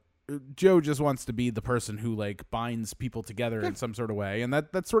 Joe just wants to be the person who, like, binds people together in some sort of way. And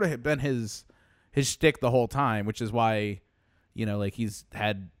that's sort of been his shtick the whole time, which is why, you know, like, he's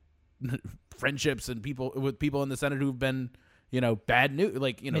had friendships and with people in the Senate who've been, you know, bad news,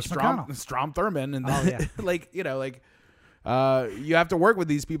 like, you know, Strom Thurmond. And, like, you know, like, you have to work with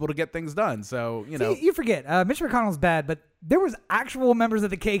these people to get things done. So, you know. You forget, Mitch McConnell's bad, but there was actual members of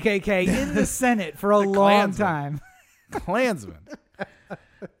the KKK in the Senate for a long time. Klansmen.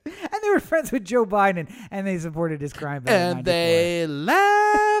 And they were friends with Joe Biden, and they supported his crime bill. And they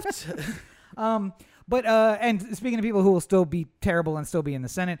left. But and speaking of people who will still be terrible and still be in the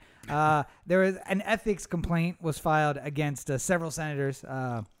Senate, there is an ethics complaint was filed against several senators.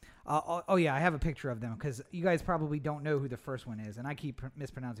 I have a picture of them because you guys probably don't know who the first one is, and I keep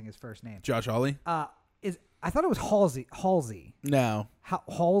mispronouncing his first name. Josh Hawley? I thought it was Halsey. No.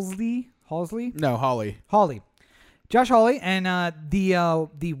 Halsey. No, Holly. Josh Hawley, and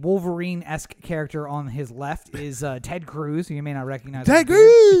the Wolverine-esque character on his left is Ted Cruz, who you may not recognize. Ted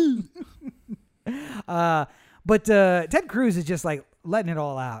Cruz! But Ted Cruz is just like letting it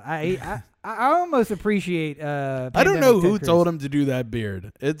all out. I almost appreciate. I don't know who Ted told Cruz. him to do that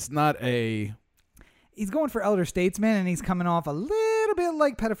beard. It's not a. He's going for elder statesman, and he's coming off a little bit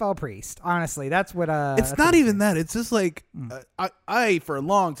like pedophile priest. Honestly, that's what. It's not even that. It's just like I for a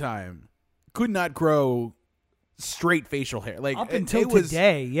long time could not grow straight facial hair. Like up until it was,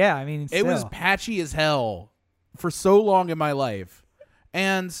 today. Yeah, I mean, it was patchy as hell for so long in my life,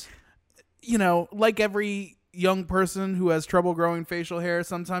 and like every young person who has trouble growing facial hair,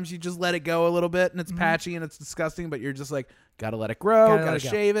 sometimes you just let it go a little bit, and it's patchy and it's disgusting, but you're just like, gotta let it grow, gotta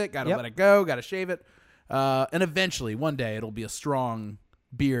shave it, gotta let it go, gotta shave it. And eventually, one day, it'll be a strong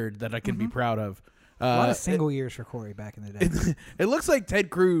beard that I can be proud of. a lot of single years for Corey back in the day. It looks like Ted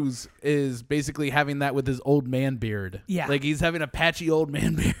Cruz is basically having that with his old man beard. Yeah. Like he's having a patchy old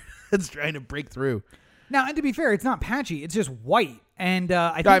man beard that's trying to break through. Now, and to be fair, it's not patchy; it's just white. And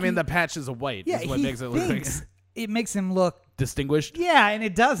I mean, the patches of white is what makes it look like it makes him look distinguished. Yeah, and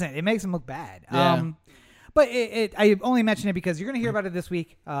it doesn't. It makes him look bad. Yeah. But I only mention it because you're going to hear about it this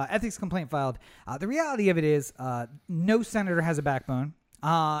week. Ethics complaint filed. The reality of it is no senator has a backbone.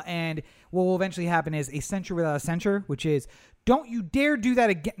 And what will eventually happen is a censure without a censure, which is don't you dare do that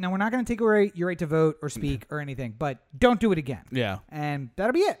again. Now, we're not going to take away your right to vote or speak or anything, but don't do it again. Yeah. And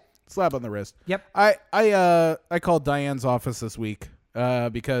that'll be it. Slap on the wrist. Yep. I called Diane's office this week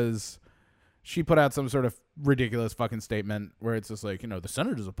because she put out some sort of ridiculous fucking statement where it's just like, the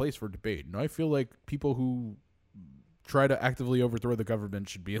Senate is a place for debate. And I feel like people who try to actively overthrow the government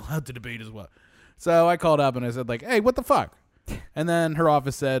should be allowed to debate as well. So I called up and I said, like, hey, what the fuck? And then her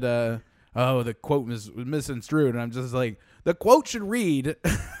office said, the quote was misconstrued. And I'm just like, the quote should read,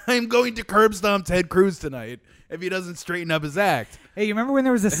 I'm going to curb stomp Ted Cruz tonight if he doesn't straighten up his act. Hey, you remember when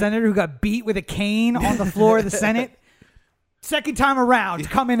there was a senator who got beat with a cane on the floor of the Senate? Second time around,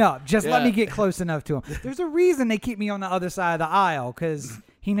 coming up. Just let me get close enough to him. There's a reason they keep me on the other side of the aisle, because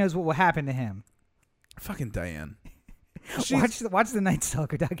he knows what will happen to him. Fucking Diane. Watch the Night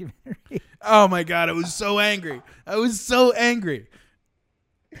Stalker documentary. Oh, my God. I was so angry. Oh, it's so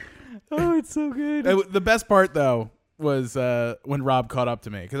good. The best part, though, was when Rob caught up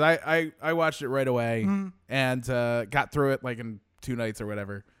to me. Because I watched it right away and got through it like in 2 nights or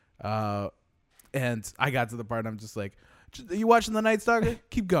whatever. And I got to the part and I'm just like, are you watching The Night Stalker?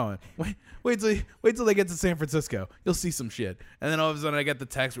 Keep going. Wait till they get to San Francisco. You'll see some shit. And then all of a sudden I get the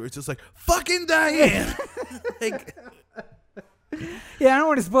text where it's just like, fucking Diane. Like, yeah, I don't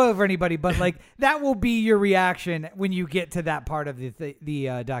want to spoil it for anybody, but like that will be your reaction when you get to that part of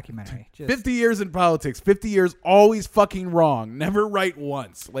the documentary. 50 years in politics, 50 years always fucking wrong, never right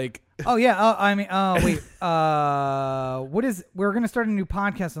once. Like, oh yeah, wait, we're gonna start a new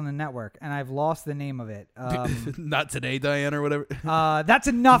podcast on the network, and I've lost the name of it. Not today, Diane, or whatever. That's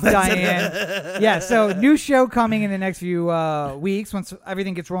enough, Diane. Yeah, so new show coming in the next few weeks once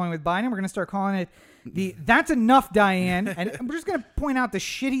everything gets rolling with Biden. We're gonna start calling it That's Enough, Diane, and we're just gonna point out the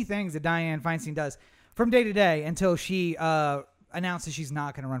shitty things that Diane Feinstein does from day to day until she announces she's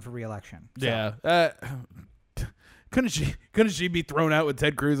not going to run for re-election. So. Yeah. Couldn't she be thrown out with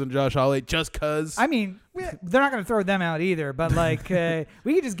Ted Cruz and Josh Hawley just cause? I mean, they're not going to throw them out either, but like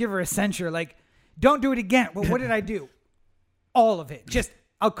we could just give her a censure. Like, don't do it again. Well, what did I do? All of it. Just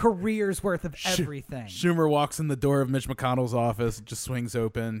a career's worth of everything. Schumer walks in the door of Mitch McConnell's office, just swings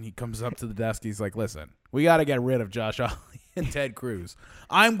open. He comes up to the desk. He's like, listen, we got to get rid of Josh Hawley and Ted Cruz.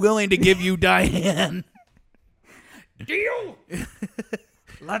 I'm willing to give you Diane. Deal.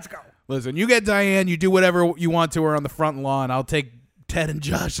 Let's go. Listen, you get Diane. You do whatever you want to her on the front lawn. I'll take Ted and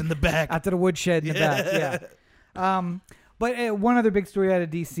Josh in the back. Out to the woodshed in the back. Yeah. But one other big story out of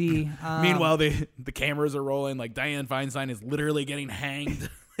D.C. Meanwhile, the cameras are rolling. Like Dianne Feinstein is literally getting hanged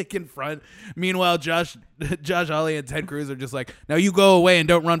like in front. Meanwhile, Josh Hawley and Ted Cruz are just like, now you go away and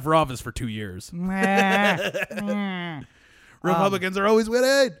don't run for office for 2 years. Republicans are always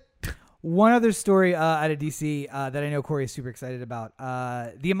winning. One other story out of D.C. That I know Corey is super excited about.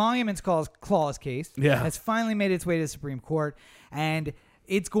 The Emoluments Clause case has finally made its way to the Supreme Court, and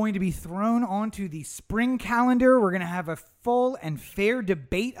it's going to be thrown onto the spring calendar. We're going to have a full and fair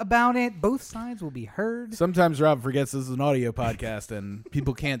debate about it. Both sides will be heard. Sometimes Rob forgets this is an audio podcast and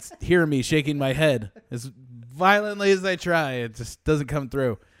people can't hear me shaking my head as violently as I try. It just doesn't come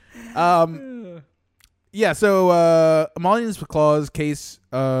through. Yeah, so Emoluments Clause case,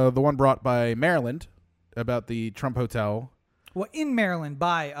 the one brought by Maryland about the Trump Hotel. Well, in Maryland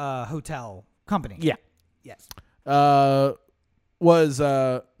by a hotel company. Yeah. Yes. Was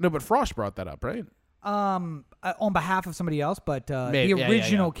no, but Frost brought that up, right? On behalf of somebody else, but Maybe, the yeah,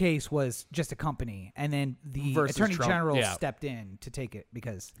 original case was just a company, and then the Versus attorney Trump, general yeah. stepped in to take it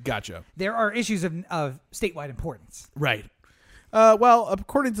because Gotcha. there are issues of statewide importance. Right. Well,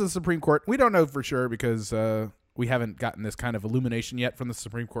 according to the Supreme Court, we don't know for sure because we haven't gotten this kind of illumination yet from the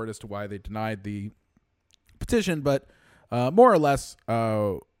Supreme Court as to why they denied the petition, but more or less,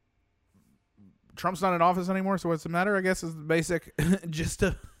 Trump's not in office anymore, so what's the matter, I guess, is the basic gist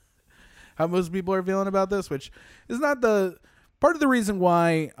of how most people are feeling about this, which is not the part of the reason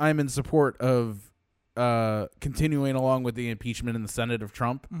why I'm in support of continuing along with the impeachment in the Senate of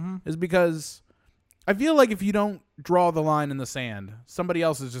Trump is because I feel like if you don't draw the line in the sand, somebody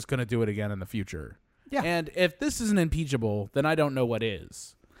else is just going to do it again in the future. Yeah. And if this isn't impeachable, then I don't know what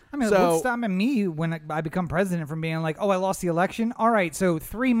is. I mean, So- what's stopping me when I become president from being like, oh, I lost the election? All right, so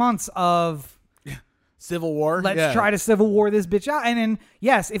 3 months of Civil war? let's try to civil war this bitch out. And then,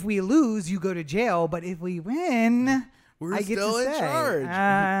 yes, if we lose, you go to jail. But if we win, We're I get still to in stay.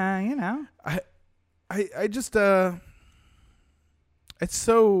 charge. You know. I just it's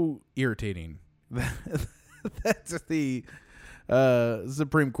so irritating that the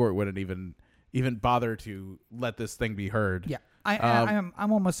Supreme Court wouldn't even bother to let this thing be heard. Yeah. I'm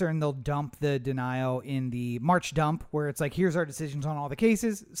almost certain they'll dump the denial in the March dump where it's like, here's our decisions on all the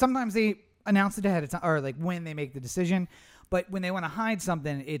cases. Sometimes they announce it ahead of time or like when they make the decision. But when they want to hide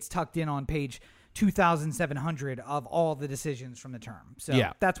something, it's tucked in on page 2,700 of all the decisions from the term. So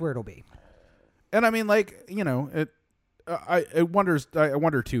Yeah. that's where it'll be. And I mean, like, you know, I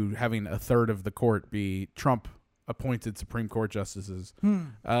wonder too, having a third of the court be Trump appointed Supreme Court justices,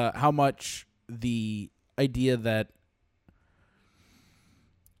 how much the idea that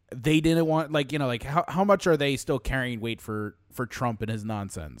they didn't want, like, you know, like how much are they still carrying weight for Trump and his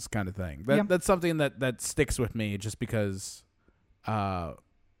nonsense kind of thing. That's something that sticks with me just because,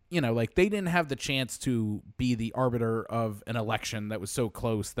 you know, like they didn't have the chance to be the arbiter of an election that was so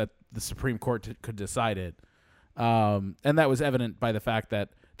close that the Supreme Court could decide it. And that was evident by the fact that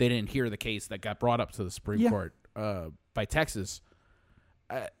they didn't hear the case that got brought up to the Supreme Court by Texas.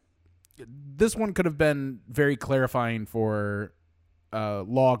 This one could have been very clarifying for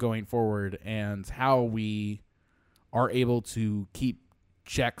law going forward and how we are able to keep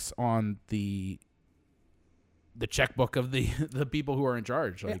checks on the checkbook of the people who are in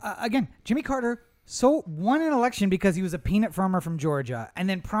charge. Like, Again, Jimmy Carter won an election because he was a peanut farmer from Georgia and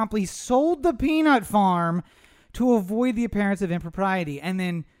then promptly sold the peanut farm to avoid the appearance of impropriety. And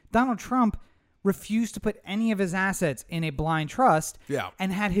then Donald Trump refused to put any of his assets in a blind trust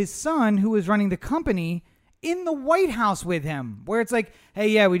and had his son, who was running the company, in the White House with him, where it's like, hey,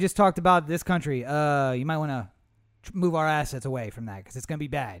 yeah, we just talked about this country. You might want to move our assets away from that because it's going to be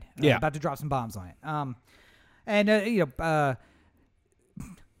bad. About to drop some bombs on it.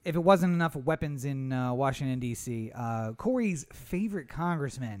 If it wasn't enough weapons in Washington, D.C., Corey's favorite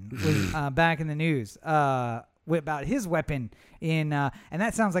congressman was back in the news about his weapon and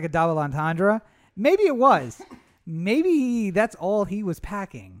that sounds like a double entendre. Maybe it was. Maybe that's all he was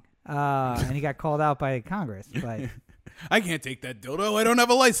packing. And he got called out by Congress. But I can't take that dildo. I don't have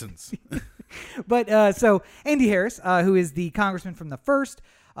a license. But so Andy Harris, who is the congressman from the first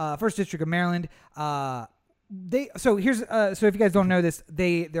district of Maryland, so if you guys don't know this,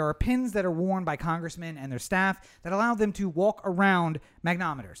 there are pins that are worn by congressmen and their staff that allow them to walk around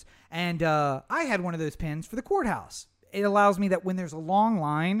magnometers. And I had one of those pins for the courthouse. It allows me that when there's a long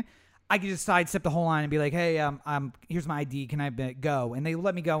line, I can just sidestep the whole line and be like, hey, here's my ID. Can I go? And they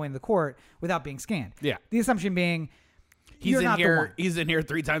let me go in the court without being scanned. Yeah. The assumption being, He's in here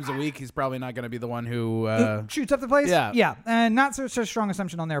 3 times a week. He's probably not going to be the one who shoots up the place. Yeah, and not such a strong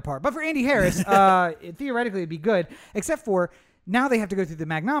assumption on their part. But for Andy Harris, theoretically it'd be good, except for now they have to go through the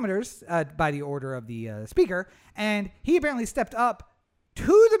magnometers by the order of the speaker, and he apparently stepped up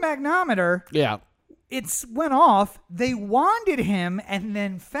to the magnometer. Yeah. It went off. They wanded him and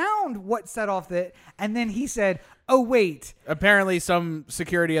then found what set off it, and then he said, "Oh wait." Apparently, some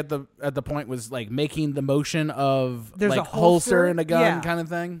security at the point was like making the motion of there's like a holster in a gun kind of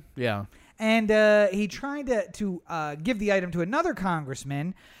thing. Yeah. And he tried to give the item to another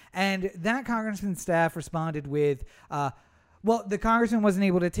congressman, and that congressman's staff responded with, well, the congressman wasn't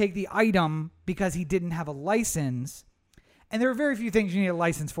able to take the item because he didn't have a license. And there are very few things you need a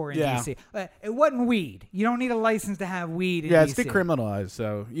license for in D.C. It wasn't weed. You don't need a license to have weed in D.C. Yeah, it's decriminalized,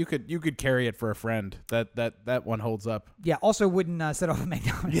 so you could carry it for a friend. That one holds up. Yeah, also wouldn't set off a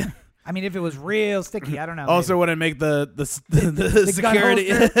McDonald's. Yeah. I mean, if it was real sticky, I don't know. Also wouldn't make the security.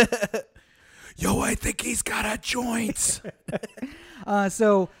 Gun Yo, I think he's got a joint.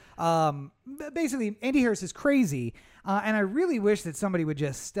 So Basically, Andy Harris is crazy, and I really wish that somebody would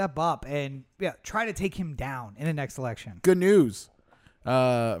just step up and try to take him down in the next election. Good news.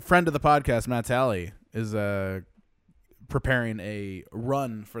 Friend of the podcast, Matt Talley, is preparing a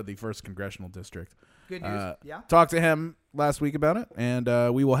run for the 1st Congressional District. Good news. Yeah. Talked to him last week about it,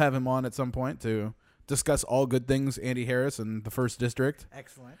 and we will have him on at some point to discuss all good things Andy Harris and the 1st District.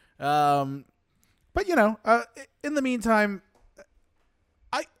 Excellent. But, in the meantime,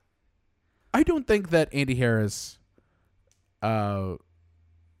 I don't think that Andy Harris... I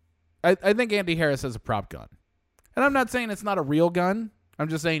think Andy Harris has a prop gun. And I'm not saying it's not a real gun. I'm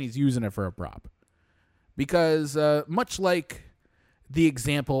just saying he's using it for a prop. Because much like the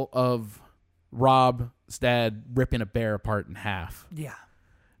example of Rob's dad ripping a bear apart in half. Yeah.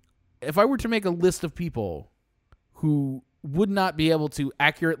 If I were to make a list of people who would not be able to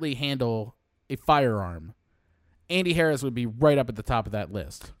accurately handle a firearm, Andy Harris would be right up at the top of that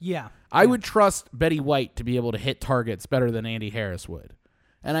list. Yeah. I would trust Betty White to be able to hit targets better than Andy Harris would.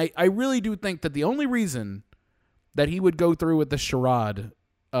 And I really do think that the only reason that he would go through with the charade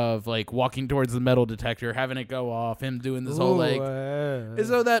of like walking towards the metal detector, having it go off, him doing this whole is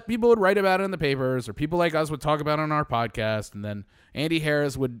so that people would write about it in the papers, or people like us would talk about it on our podcast, and then Andy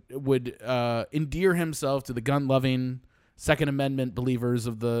Harris would endear himself to the gun-loving Second Amendment believers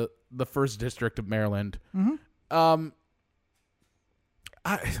of the 1st District of Maryland. Mm-hmm.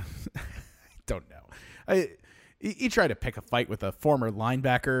 I don't know. He tried to pick a fight with a former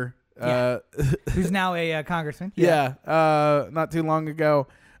linebacker. Who's now a congressman. Not too long ago.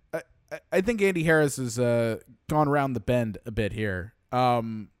 I think Andy Harris has gone around the bend a bit here.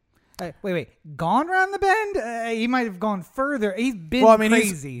 Wait. Gone around the bend? He might have gone further. He's been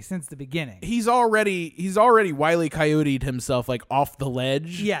crazy since the beginning. He's already Wile E. Coyote'd himself like off the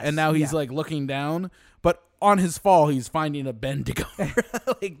ledge. Yes. And now he's like looking down. But on his fall, he's finding a bend to go.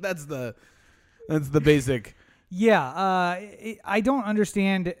 Like that's the basic. Yeah. I don't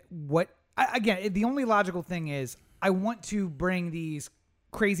understand what. Again, the only logical thing is I want to bring these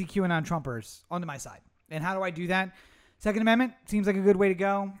crazy QAnon Trumpers onto my side. And how do I do that? Second Amendment seems like a good way to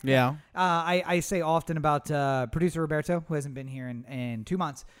go. Yeah. I say often about producer Roberto, who hasn't been here in 2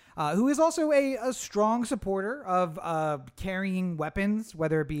 months, who is also a strong supporter of carrying weapons,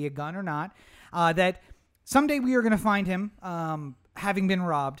 whether it be a gun or not, that someday we are going to find him having been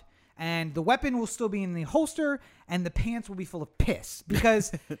robbed, and the weapon will still be in the holster, and the pants will be full of piss,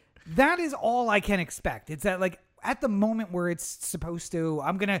 because that is all I can expect. It's that, like, at the moment where it's supposed to,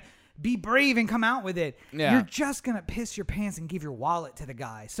 I'm going to be brave and come out with it. Yeah. You're just going to piss your pants and give your wallet to the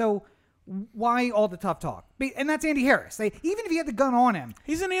guy. So why all the tough talk? And that's Andy Harris. Even if he had the gun on him.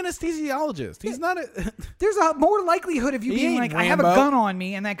 He's an anesthesiologist. He's not a... There's a more likelihood of you being like, Rambo. I have a gun on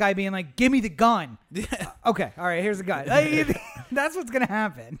me, and that guy being like, give me the gun. Yeah. Okay, all right, here's the gun. That's what's going to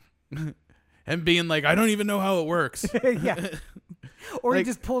happen. And being like, I don't even know how it works. Yeah. Or he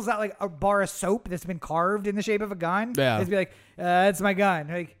just pulls out like a bar of soap that's been carved in the shape of a gun. Yeah. He'd be like, that's my gun.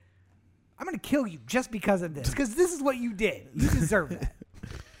 Like, I'm going to kill you just because of this. Because this is what you did. You deserve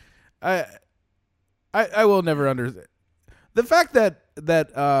that. I will never understand. The fact that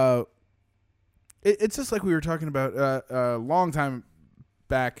it's just like we were talking about a long time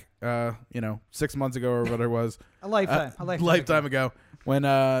back, 6 months ago or whatever it was. A lifetime ago. When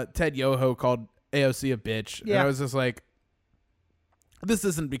Ted Yoho called AOC a bitch. Yeah. And I was just like, this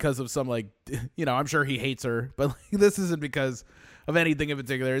isn't because of some, like, I'm sure he hates her, but this isn't because of anything in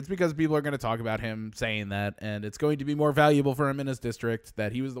particular. It's because people are going to talk about him saying that, and it's going to be more valuable for him in his district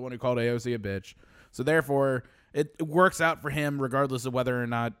that he was the one who called AOC a bitch. So therefore, it works out for him regardless of whether or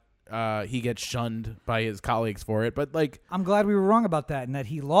not he gets shunned by his colleagues for it. But like, I'm glad we were wrong about that, and that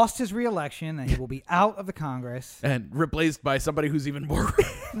he lost his re-election, and he will be out of the Congress and replaced by somebody who's even more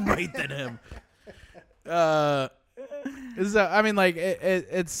right than him. It's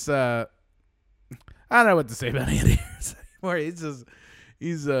I don't know what to say about Andy Harris anymore.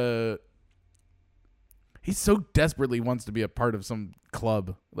 He's so desperately wants to be a part of some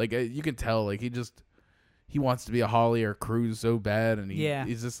club. Like, you can tell, like, he wants to be a Hawley or Cruz so bad, and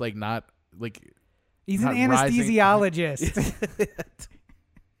he's just like not like he's an anesthesiologist.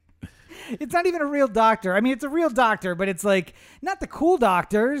 It's not even a real doctor. I mean, it's a real doctor, but it's like not the cool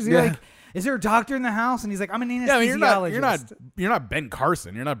doctors. You're like, is there a doctor in the house? And he's like, I'm an anesthesiologist. You're not Ben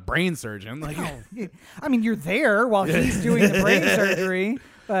Carson. You're not a brain surgeon. Like, no. I mean, you're there while he's doing the brain surgery.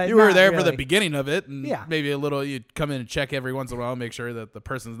 But you were there for the beginning of it, and maybe a little. You'd come in and check every once in a while, make sure that the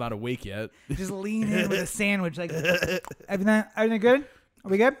person's not awake yet. Just lean in with a sandwich, like, everything good? Are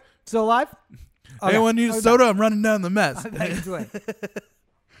we good? Still alive? Okay. Anyone need a soda? I'm running down the mess.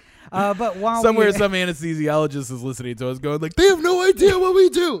 But while Somewhere, some anesthesiologist is listening to us going like, they have no idea what we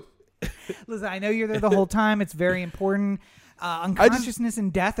do. Listen, I know you're there the whole time. It's very important. Unconsciousness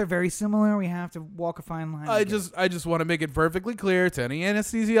and death are very similar. We have to walk a fine line. I just want to make it perfectly clear to any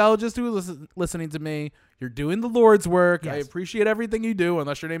anesthesiologist who is listening to me, you're doing the Lord's work. Yes. I appreciate everything you do,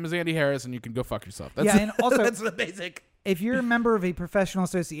 unless your name is Andy Harris, and you can go fuck yourself. That's and also that's the basic. If you're a member of a professional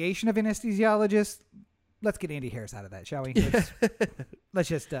association of anesthesiologists, let's get Andy Harris out of that, shall we? Let's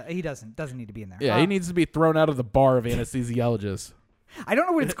just he doesn't need to be in there. Yeah, he needs to be thrown out of the bar of anesthesiologists. I don't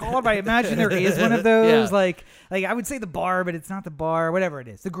know what it's called, but I imagine there is one of those. Yeah. Like I would say the bar, but it's not the bar. Whatever it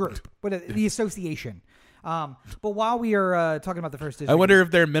is, the group, the association. But while we are talking about the first district, I wonder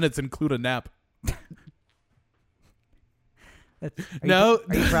if their minutes include a nap. Are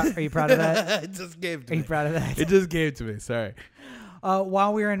you proud of that? It just gave to me. Are you proud of that? It just gave to me. Sorry.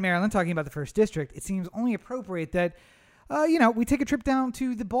 While we were in Maryland talking about the first district, it seems only appropriate that we take a trip down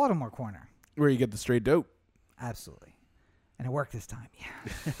to the Baltimore corner, where you get the straight dope. Absolutely. And it worked this time.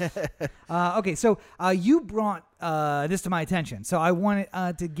 Yeah. Okay, so you brought this to my attention, so I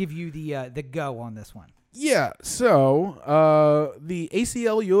wanted to give you the go on this one. Yeah. So the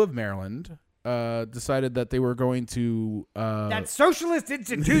ACLU of Maryland decided that they were going to that socialist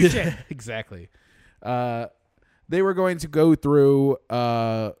institution. Exactly. They were going to go through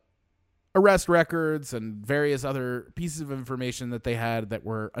arrest records and various other pieces of information that they had that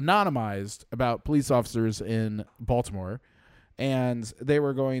were anonymized about police officers in Baltimore. And they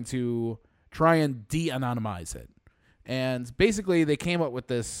were going to try and de-anonymize it. And basically, they came up with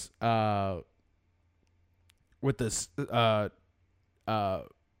this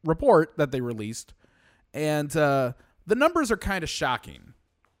report that they released. And the numbers are kind of shocking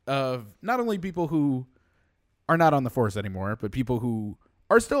of not only people who are not on the force anymore, but people who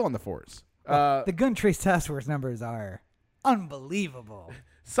are still on the force. The Gun Trace Task Force numbers are unbelievable.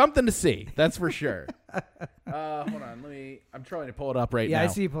 Something to see, that's for sure. Hold on, I'm trying to pull it up now. Yeah, I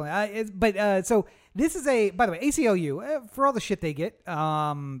see you pulling. So this is by the way, ACLU, for all the shit they get,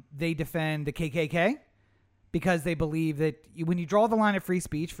 they defend the KKK because they believe that when you draw the line of free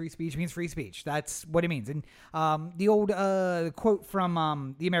speech means free speech. That's what it means. And the old quote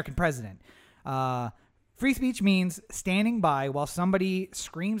from the American president, free speech means standing by while somebody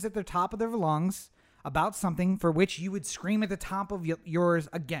screams at the top of their lungs about something for which you would scream at the top of yours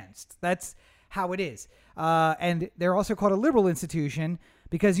against. That's how it is. And they're also called a liberal institution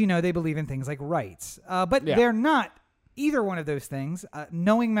because, they believe in things like rights. But they're not either one of those things.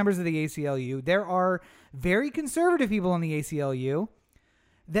 Knowing members of the ACLU, there are very conservative people in the ACLU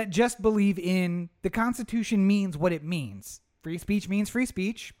that just believe in the Constitution means what it means. Free speech means free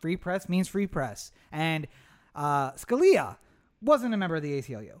speech. Free press means free press. And Scalia wasn't a member of the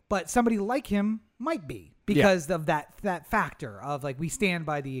ACLU, but somebody like him might be because of that factor of we stand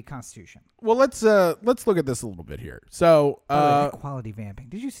by the Constitution. Well, let's look at this a little bit here. So quality vamping.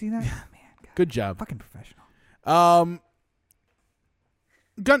 Did you see that? Man, God. Good job. Fucking professional.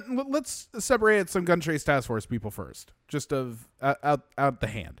 Let's separate some Gun Trace Task Force people first, just out the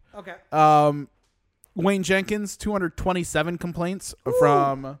hand. Okay. Wayne Jenkins, 227 complaints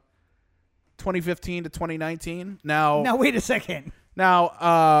from 2015 to 2019. Now wait a second.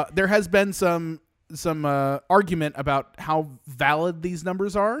 Now, there has been some argument about how valid these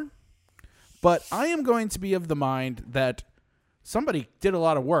numbers are, but I am going to be of the mind that somebody did a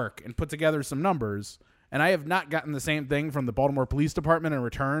lot of work and put together some numbers, and I have not gotten the same thing from the Baltimore Police Department in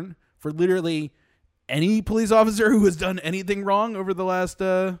return for literally any police officer who has done anything wrong over the last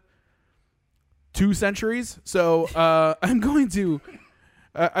 2 centuries. So I'm going to...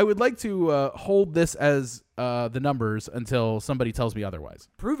 I would like to hold this as the numbers until somebody tells me otherwise.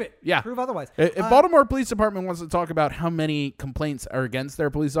 Prove it. Yeah. Prove otherwise. If Baltimore Police Department wants to talk about how many complaints are against their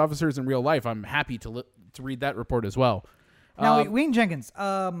police officers in real life, I'm happy to read that report as well. Now, Wayne Jenkins,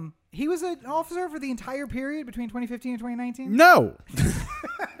 he was an officer for the entire period between 2015 and 2019? No.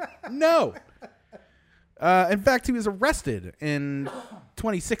 No. In fact, he was arrested in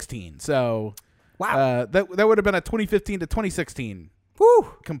 2016. So wow. That would have been a 2015 to 2016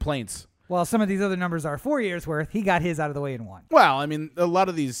 complaints. Well, some of these other numbers are 4 years worth. He got his out of the way in 1. Well, I mean, a lot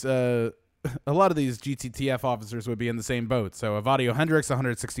of these GTTF officers would be in the same boat. So Evadio Hendricks,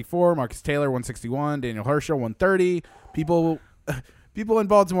 164, Marcus Taylor, 161, Daniel Herschel, 130. People in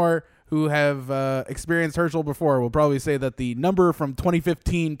Baltimore who have experienced Herschel before will probably say that the number from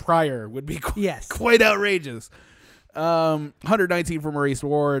 2015 prior would be quite outrageous. 119 for Maurice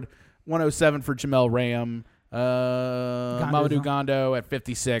Ward, 107 for Jamel Ram. Mamadou Gondo at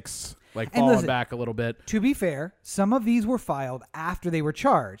 56. like And fallen listen, back a little bit. To be fair, some of these were filed after they were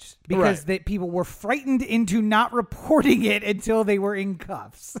charged because people were frightened into not reporting it until they were in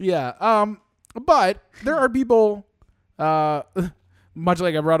cuffs. Yeah. But there are people, much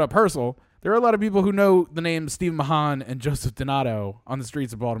like I brought up Herschel, there are a lot of people who know the names Steve Mahan and Joseph Donato on the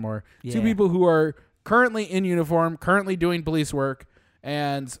streets of Baltimore. Yeah. Two people who are currently in uniform, currently doing police work,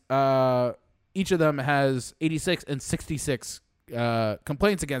 and each of them has 86 and 66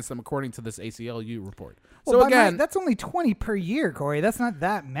 complaints against them, according to this ACLU report. Well, so again, that's only 20 per year, Corey. That's not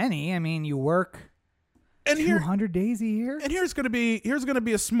that many. I mean, you work 200 days a year. And here's going to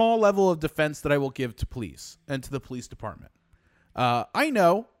be a small level of defense that I will give to police and to the police department. I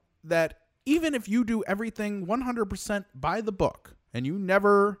know that even if you do everything 100% by the book and you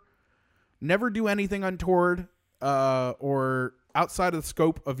never do anything untoward or outside of the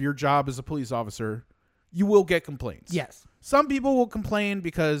scope of your job as a police officer, you will get complaints. Yes. Some people will complain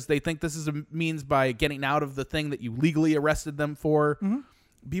because they think this is a means by getting out of the thing that you legally arrested them for. Mm-hmm.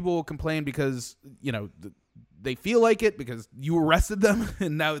 People will complain because, they feel like it because you arrested them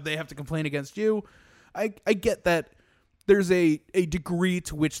and now they have to complain against you. I get that there's a degree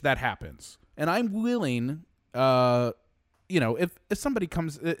to which that happens. And I'm willing, if somebody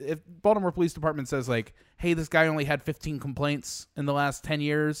comes, if Baltimore Police Department says like, hey, this guy only had 15 complaints in the last 10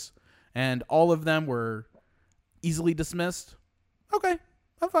 years and all of them were easily dismissed. Okay.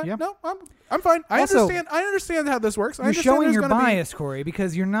 I'm fine. Yeah. No, I'm fine. I understand how this works. You're showing your bias, Corey,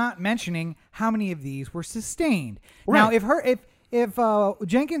 because you're not mentioning how many of these were sustained. Right. Now, if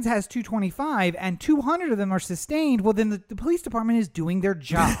Jenkins has 225 and 200 of them are sustained, well, then the police department is doing their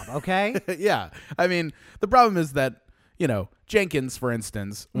job. Okay. Yeah. I mean, the problem is that Jenkins, for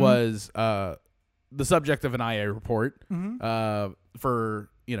instance, was the subject of an IA report for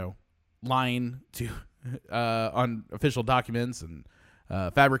lying to on official documents and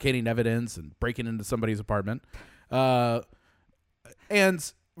fabricating evidence and breaking into somebody's apartment. And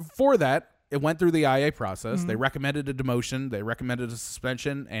for that, it went through the IA process. They recommended a demotion. They recommended a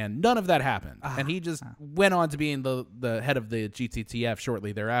suspension, and none of that happened. And he just went on to being the head of the GTTF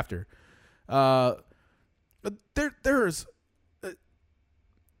shortly thereafter. There's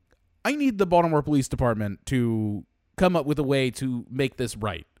I need the Baltimore Police Department to come up with a way to make this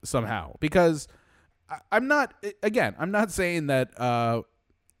right somehow, because I'm not saying that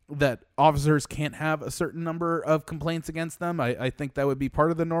that officers can't have a certain number of complaints against them. I think that would be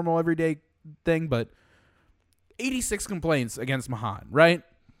part of the normal everyday thing, but 86 complaints against Mahan, right?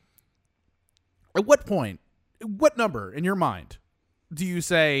 At what point, what number in your mind do you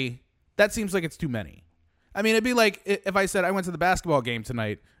say that seems like it's too many? I mean, it'd be like if I said I went to the basketball game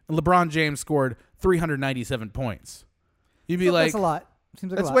tonight and LeBron James scored 397 points. You'd be like, that's a lot.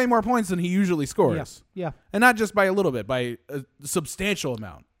 Seems like that's way more points than he usually scores. Yeah. And not just by a little bit, by a substantial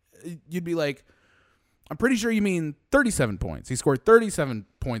amount. You'd be like, I'm pretty sure you mean 37 points. He scored 37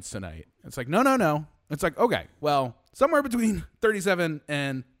 points tonight. It's like, no. It's like, okay, well, somewhere between 37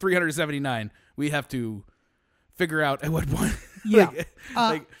 and 379, we have to figure out at what point. Yeah.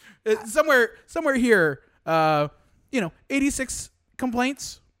 Somewhere here, 86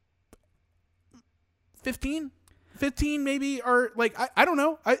 complaints, 15 maybe, or like, I don't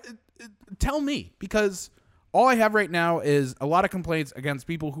know. Tell me, because all I have right now is a lot of complaints against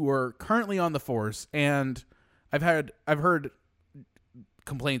people who are currently on the force, and I've heard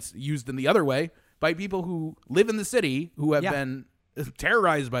complaints used in the other way by people who live in the city who have been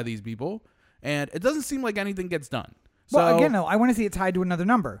terrorized by these people, and it doesn't seem like anything gets done. Well, again, though, I want to see it tied to another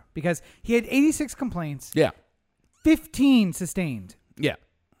number, because he had 86 complaints. Yeah. 15 sustained. Yeah.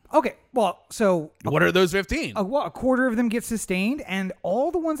 Okay, well, so... What are those 15? A quarter of them get sustained, and all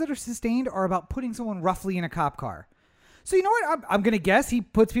the ones that are sustained are about putting someone roughly in a cop car. So you know what? I'm going to guess he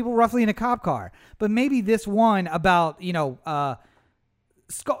puts people roughly in a cop car. But maybe this one about,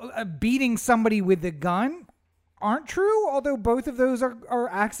 beating somebody with a gun aren't true, although both of those are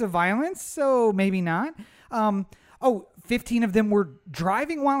acts of violence, so maybe not. 15 of them were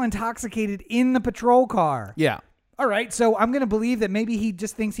driving while intoxicated in the patrol car. Yeah. All right, so I'm going to believe that maybe he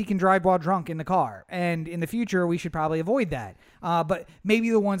just thinks he can drive while drunk in the car, and in the future we should probably avoid that. But maybe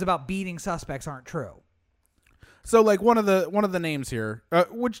the ones about beating suspects aren't true. So, like one of the names here,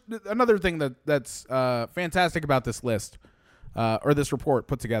 which another thing that's fantastic about this list or this report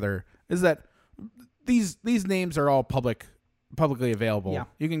put together is that these names are all publicly available. Yeah.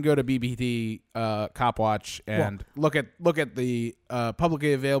 You can go to BBT Cop Watch and look at the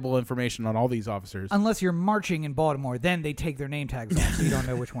publicly available information on all these officers. Unless you're marching in Baltimore, then they take their name tags off, so you don't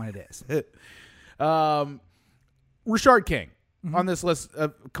know which one it is. Rashard King on this list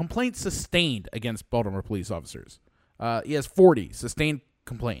of complaints sustained against Baltimore police officers. He has 40 sustained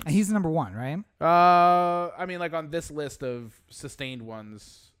complaints. And he's the number one, right? I mean, like on this list of sustained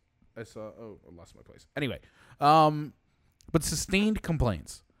ones, I saw. Oh, I lost my place. Anyway, but sustained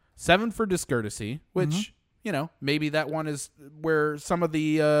complaints. 7 for discourtesy, which maybe that one is where some of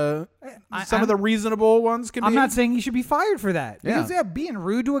the of the reasonable ones can. I'm be. not saying you should be fired for that. Yeah. Because being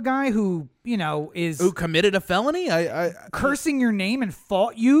rude to a guy who who committed a felony. I cursing your name and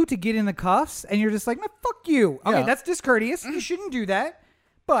fought you to get in the cuffs, and you're just like, no, fuck you. Okay, Yeah. that's discourteous. You shouldn't do that.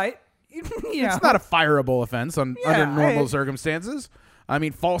 But it's not a fireable offense under normal circumstances. I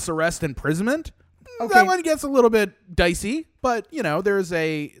mean, false arrest, imprisonment. Okay. That one gets a little bit dicey, but there's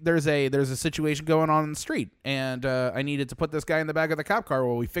a situation going on in the street, and I needed to put this guy in the back of the cop car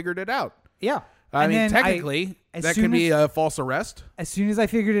while we figured it out. Yeah. I And mean, then technically, that could be a false arrest. As soon as I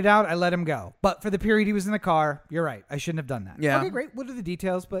figured it out, I let him go. But for the period he was in the car, you're right. I shouldn't have done that. Yeah. Okay, great. What are the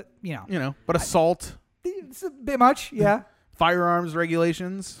details? But But assault, it's a bit much. Yeah. firearms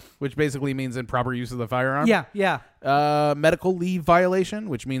regulations, which basically means improper use of the firearm. Yeah. Medical leave violation,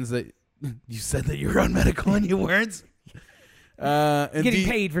 which means that you said that you were on medical and you weren't. And Getting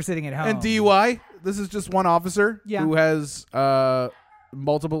paid for sitting at home. And DUI. This is just one officer Yeah. who has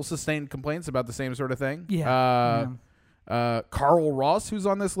multiple sustained complaints about the same sort of thing. Yeah. Carl Ross, who's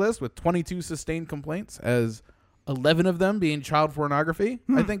on this list with 22 sustained complaints, as 11 of them being child pornography.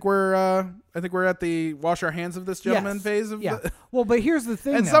 I think we're at the wash our hands of this gentleman Yes. phase of Yeah. the, Well, but here's the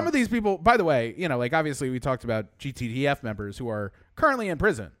thing. and though. some of these people, by the way, like obviously we talked about GTTF members who are currently in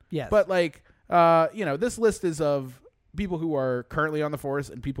prison. Yes. But like, this list is of people who are currently on the force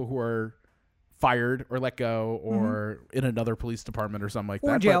and people who are fired or let go or in another police department or something like or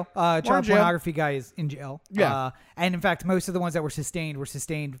that. in jail. But- Child jail. pornography guy is in jail. Yeah. And in fact, most of the ones that were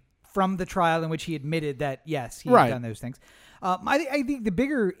sustained from the trial in which he admitted that, yes, he Right. had done those things. I think the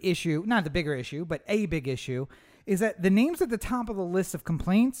bigger issue, not the bigger issue, but a big issue, is that the names at the top of the list of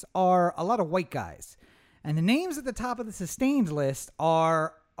complaints are a lot of white guys. And the names at the top of the sustained list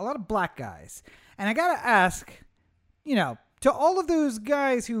are a lot of black guys. And I got to ask, to all of those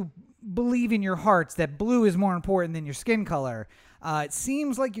guys who believe in your hearts that blue is more important than your skin color, it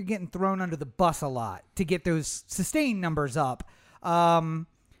seems like you're getting thrown under the bus a lot to get those sustained numbers up.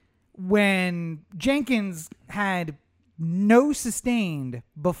 When Jenkins had no sustained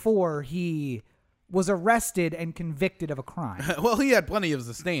before he was arrested and convicted of a crime. Well, he had plenty of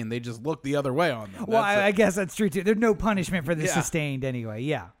sustained. They just looked the other way on them. Well, That's it. I guess that's true too. There's no punishment for the Yeah. sustained anyway.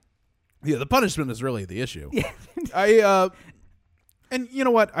 Yeah. Yeah, the punishment is really the issue. Yeah. And you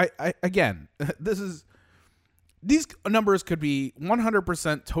know what? I again, these numbers could be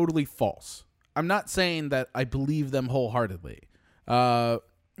 100% totally false. I'm not saying that I believe them wholeheartedly.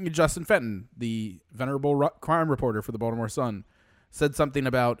 Justin Fenton, the venerable crime reporter for the Baltimore Sun, said something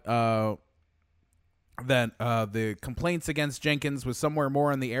about that the complaints against Jenkins was somewhere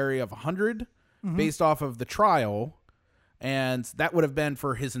more in the area of 100 based off of the trial, and that would have been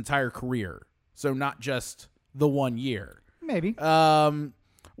for his entire career, so not just the 1 year. Maybe.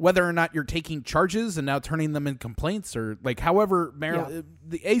 Whether or not you're taking charges and now turning them in complaints, or like however,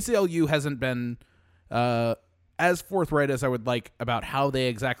 the ACLU hasn't been as forthright as I would like about how they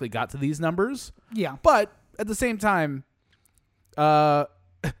exactly got to these numbers. Yeah. But at the same time, I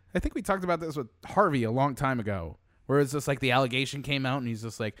think we talked about this with Harvey a long time ago, where it's just like the allegation came out and he's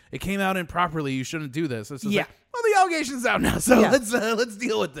just like, it came out improperly. You shouldn't do this. It's just like, well, the allegation's out now, so Yeah. let's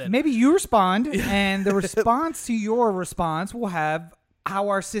deal with it. Maybe you respond, and the response to your response will have how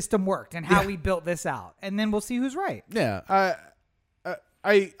our system worked and how we built this out, and then we'll see who's right. Yeah.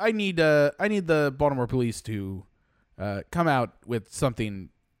 I need the Baltimore police to come out with something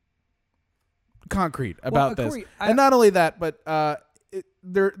concrete about this, Corey, and not only that, but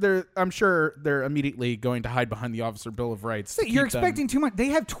I'm sure they're immediately going to hide behind the Officer Bill of Rights. So you're expecting too much. They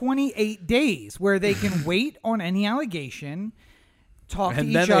have 28 days where they can wait on any allegation, talk And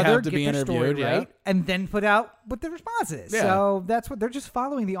to then each they other, have to get be their story interviewed, yeah. right, and then put out what the response is. Yeah. So that's what they're just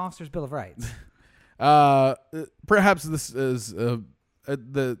following the Officer's Bill of Rights. Perhaps this is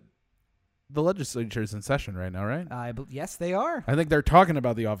the legislature's in session right now, right? Yes, they are. I think they're talking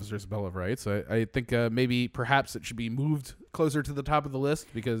about the Officer's Bill of Rights. I think maybe perhaps it should be moved closer to the top of the list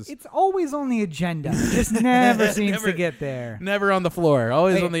because It's always on the agenda. It just never seems to get there. never on the floor.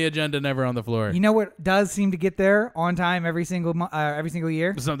 Always Hey, on the agenda, never on the floor. You know what does seem to get there on time every single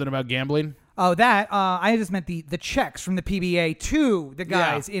year? Something about gambling. Oh, that I just meant the checks from the PBA to the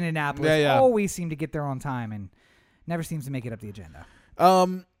guys in Annapolis always seem to get there on time and never seems to make it up the agenda.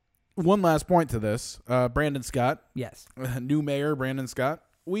 One last point to this. Brandon Scott, Yes. new mayor Brandon Scott.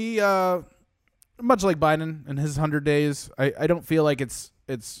 We much like Biden in his 100 days, I don't feel like it's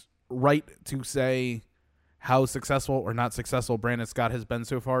right to say how successful or not successful Brandon Scott has been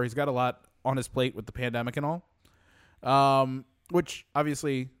so far. He's got a lot on his plate with the pandemic and all, which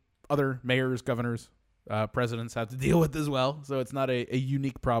obviously other mayors, governors, presidents have to deal with as well. So it's not a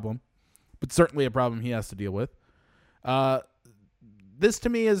unique problem, but certainly a problem he has to deal with. This to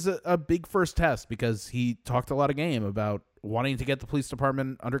me is a big first test because he talked a lot of game about wanting to get the police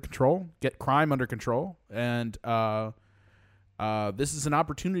department under control, get crime under control, and this is an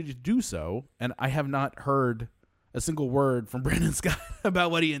opportunity to do so. And I have not heard a single word from Brandon Scott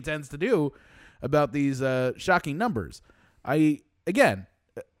about what he intends to do about these shocking numbers. Again,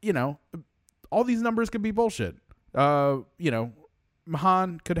 all these numbers could be bullshit. Mahan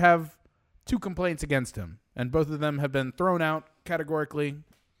could have 2 complaints against him, and both of them have been thrown out categorically.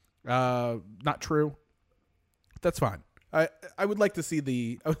 Not true. That's fine. I would like to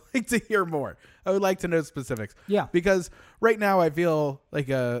see I would like to hear more. I would like to know specifics. Yeah. Because right now I feel like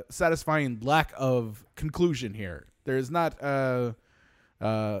a satisfying lack of conclusion here. There's not the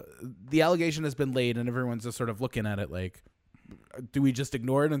allegation has been laid and everyone's just sort of looking at it like, do we just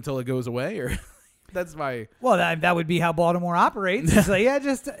ignore it until it goes away? Or that's my... Well, that would be how Baltimore operates. It's like,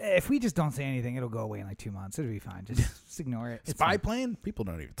 if we just don't say anything, it'll go away in like 2 months. It'll be fine. Just ignore it. It's spy fine. plane? People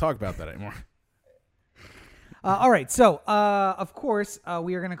don't even talk about that anymore. All right. So, of course,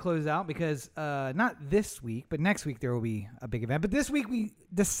 we are going to close out because not this week, but next week there will be a big event. But this week we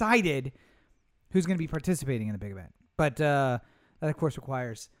decided who's going to be participating in the big event. But that, of course,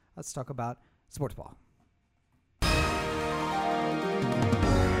 requires let's talk about sports ball.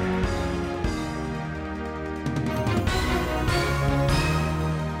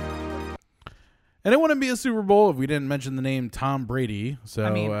 And it wouldn't be a Super Bowl if we didn't mention the name Tom Brady. So I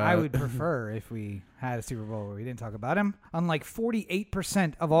mean, I would prefer if we had a Super Bowl where we didn't talk about him. Unlike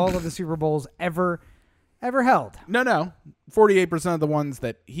 48% of all of the Super Bowls ever held. No. 48% of the ones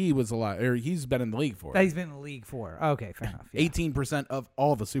that he was alive, or he's been in the league for. That he's been in the league for. Okay, fair enough. Yeah. 18% of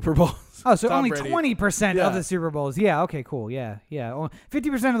all the Super Bowls. Oh, so Tom only Brady. 20% Yeah. of the Super Bowls. Yeah, okay, cool. Yeah.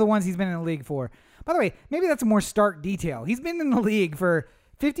 50% of the ones he's been in the league for. By the way, maybe that's a more stark detail. He's been in the league for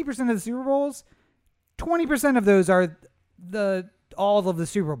 50% of the Super Bowls. 20% of those are all of the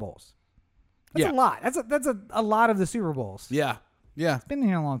Super Bowls. That's a lot. That's a lot of the Super Bowls. Yeah. It's been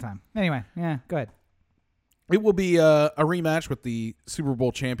here a long time. Anyway, yeah, go ahead. It will be a rematch with the Super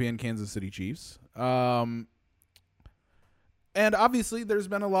Bowl champion Kansas City Chiefs. And obviously there's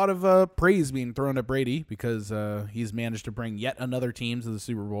been a lot of praise being thrown at Brady because he's managed to bring yet another team to the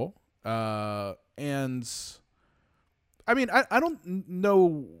Super Bowl. And I mean, I don't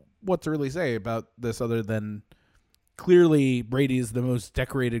know what to really say about this other than clearly Brady is the most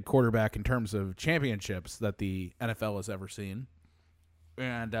decorated quarterback in terms of championships that the NFL has ever seen.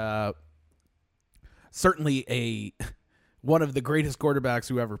 And certainly one of the greatest quarterbacks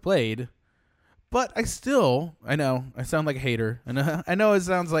who ever played. But I know I sound like a hater, and I know it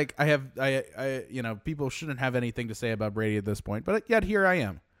sounds like I people shouldn't have anything to say about Brady at this point, but yet here I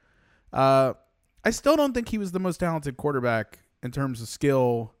am. I still don't think he was the most talented quarterback in terms of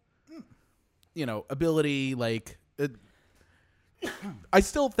skill, ability. I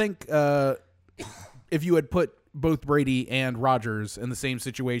still think if you had put both Brady and Rodgers in the same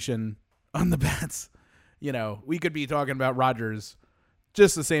situation on the bats, we could be talking about Rodgers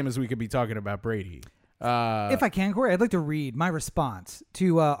just the same as we could be talking about Brady. If I can, Corey, I'd like to read my response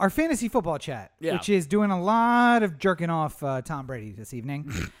to our fantasy football chat, Yeah. which is doing a lot of jerking off Tom Brady this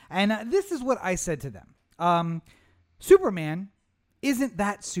evening. And this is what I said to them. Superman isn't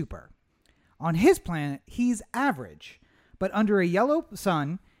that super. On his planet, he's average. But under a yellow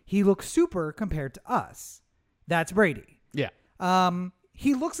sun, he looks super compared to us. That's Brady. Yeah.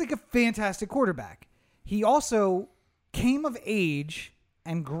 He looks like a fantastic quarterback. He also came of age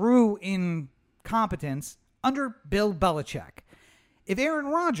and grew in competence under Bill Belichick. If Aaron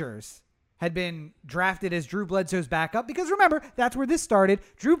Rodgers had been drafted as Drew Bledsoe's backup, because remember, that's where this started.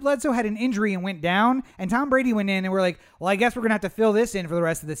 Drew Bledsoe had an injury and went down, and Tom Brady went in, and we're like, well, I guess we're going to have to fill this in for the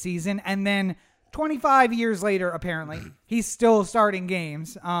rest of the season. And then 25 years later, apparently, he's still starting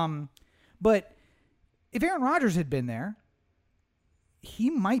games. But if Aaron Rodgers had been there,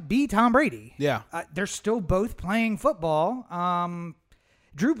 he might be Tom Brady. Yeah. They're still both playing football. Aaron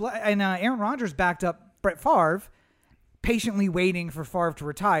Rodgers backed up Brett Favre, patiently waiting for Favre to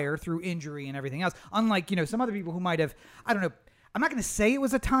retire through injury and everything else. Unlike, some other people who might have, I don't know, I'm not going to say it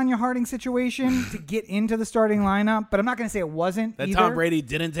was a Tanya Harding situation to get into the starting lineup, but I'm not going to say it wasn't That either. Tom Brady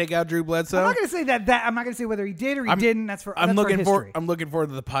didn't take out Drew Bledsoe. I'm not going to say that. I'm not going to say whether he did or he didn't. That's for I'm looking history. I'm looking forward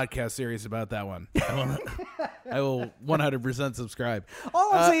to the podcast series about that one. I will 100% subscribe.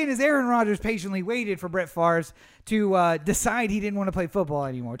 All I'm saying is Aaron Rodgers patiently waited for Brett Favre to decide he didn't want to play football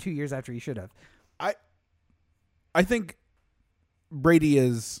anymore 2 years after he should have. I think Brady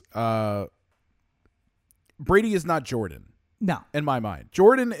is not Jordan No. in my mind.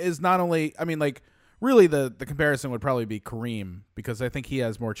 Jordan is not only, I mean, like, really the comparison would probably be Kareem, because I think he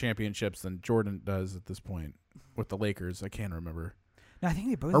has more championships than Jordan does at this point with the Lakers. I can't remember. No, I think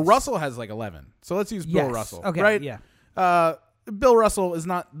they both. Or Russell has like 11. So let's use Bill Yes. Russell. Okay, right? yeah. Bill Russell is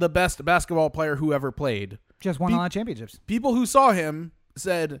not the best basketball player who ever played. Just won a lot of championships. People who saw him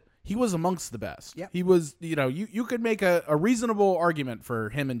said he was amongst the best. Yep. He was, you could make a reasonable argument for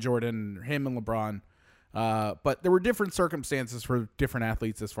him and Jordan, him and LeBron. But there were different circumstances for different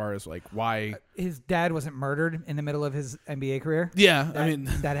athletes as far as like why. His dad wasn't murdered in the middle of his NBA career. Yeah, That, I mean,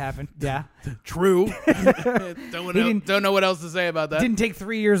 that happened. Yeah. true. don't know what else to say about that. Didn't take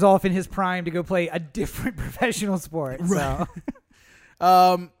 3 years off in his prime to go play a different professional sport. Right.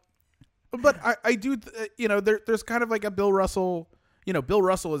 So. But I do, there's kind of like a Bill Russell. Bill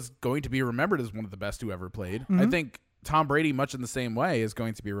Russell is going to be remembered as one of the best who ever played. Mm-hmm. I think Tom Brady, much in the same way, is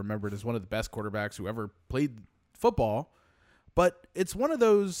going to be remembered as one of the best quarterbacks who ever played football. But it's one of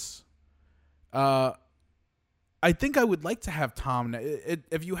those. I think I would like to have Tom.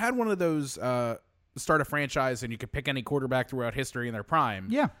 If you had one of those start a franchise and you could pick any quarterback throughout history in their prime.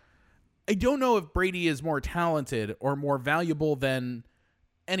 Yeah. I don't know if Brady is more talented or more valuable than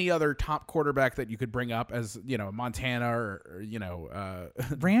any other top quarterback that you could bring up, as Montana or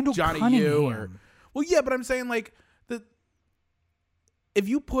Randall Johnny Cunningham. U well, yeah, but I'm saying like if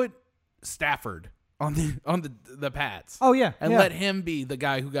you put Stafford on the Pats, Oh yeah. and yeah. let him be the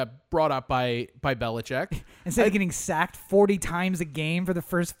guy who got brought up by Belichick, Instead of getting sacked 40 times a game for the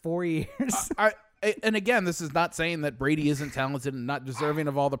first 4 years. and again, this is not saying that Brady isn't talented and not deserving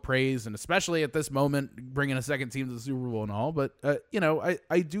of all the praise, and especially at this moment, bringing a second team to the Super Bowl and all. But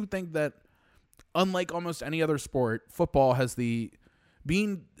I do think that unlike almost any other sport, football has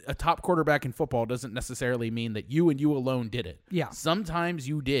being a top quarterback in football doesn't necessarily mean that you and you alone did it. Yeah. Sometimes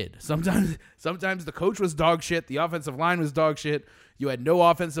you did. Sometimes the coach was dog shit. The offensive line was dog shit. You had no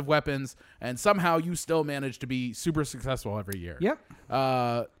offensive weapons, and somehow you still managed to be super successful every year. Yep.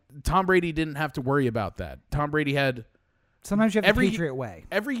 Tom Brady didn't have to worry about that. Tom Brady had Sometimes you have the Patriot way.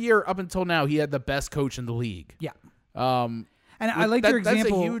 every year up until now. He had the best coach in the league. Yeah. And I like your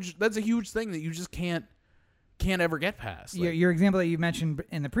example. That's a huge thing that you just can't ever get past. Like, Your example that you mentioned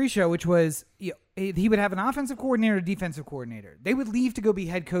in the pre-show, which was he would have an offensive coordinator, a defensive coordinator. They would leave to go be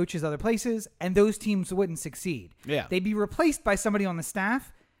head coaches other places, and those teams wouldn't succeed. Yeah. They'd be replaced by somebody on the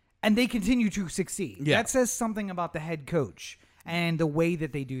staff, and they continue to succeed. Yeah. That says something about the head coach and the way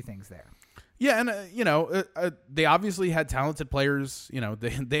that they do things there. Yeah, and they obviously had talented players.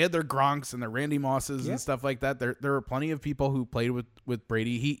 They had their Gronks and their Randy Mosses and stuff like that. There were plenty of people who played with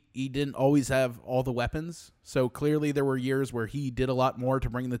Brady. He didn't always have all the weapons, so clearly there were years where he did a lot more to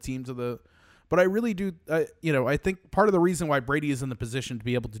bring the team to the. But I really do, I think part of the reason why Brady is in the position to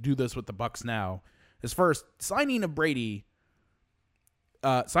be able to do this with the Bucs now is first signing Brady in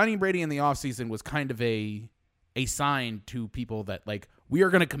the offseason was kind of a sign to people that like we are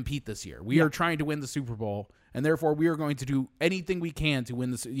going to compete this year. We are trying to win the Super Bowl, and therefore we are going to do anything we can to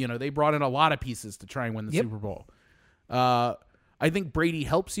win this. They brought in a lot of pieces to try and win the Super Bowl. I think Brady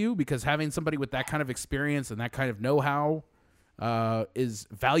helps you because having somebody with that kind of experience and that kind of know-how is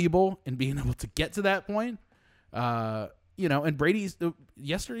valuable in being able to get to that point. And Brady's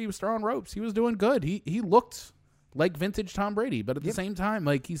yesterday he was throwing ropes. He was doing good. He looked like vintage Tom Brady, but at the same time,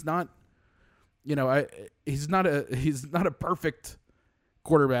 like he's not. He's not a perfect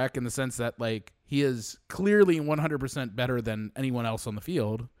quarterback in the sense that like he is clearly 100% better than anyone else on the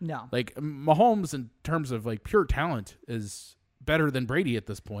field. No. Like Mahomes in terms of like pure talent is better than Brady at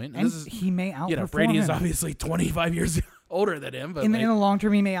this point. And he may outperform Brady him. is obviously 25 years older than him, but in the long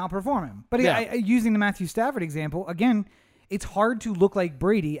term, he may outperform him. But using the Matthew Stafford example, again, it's hard to look like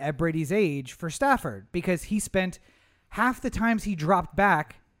Brady at Brady's age for Stafford because he spent half the times he dropped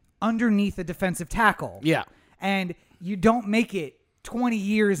back underneath a defensive tackle. Yeah. And you don't make it 20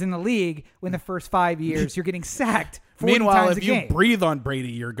 years in the league when the first 5 years you're getting sacked 40 Meanwhile, times if a you game. breathe on Brady,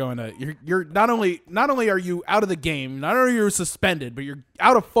 you're not only are you out of the game, not only are you suspended, but you're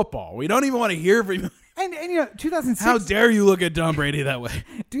out of football. We don't even want to hear from you. And 2006. How dare you look at Tom Brady that way?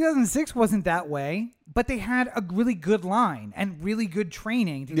 2006 wasn't that way, but they had a really good line and really good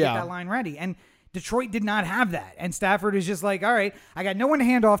training to get that line ready. And Detroit did not have that. And Stafford is just like, all right, I got no one to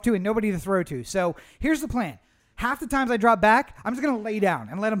hand off to and nobody to throw to. So here's the plan. Half the times I drop back, I'm just going to lay down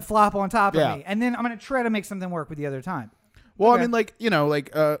and let him flop on top of me. And then I'm going to try to make something work with the other time. Well, okay. I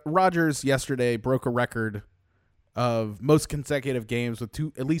mean, Rodgers yesterday broke a record of most consecutive games with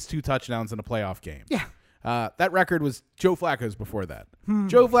at least two touchdowns in a playoff game. Yeah. That record was Joe Flacco's before that.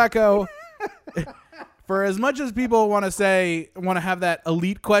 Joe Flacco, For as much as people want to have that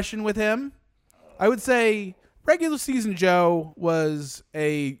elite question with him, I would say regular season Joe was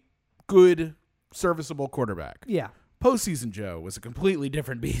a good, serviceable quarterback. Yeah. Postseason Joe was a completely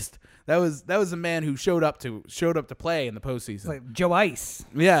different beast. That was a man who showed up to play in the postseason. It's like Joe Ice.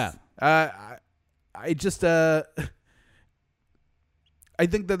 Yeah. I just I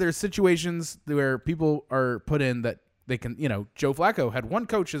think that there's situations where people are put in that they can, Joe Flacco had one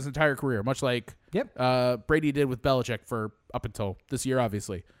coach his entire career, much like Brady did with Belichick for up until this year,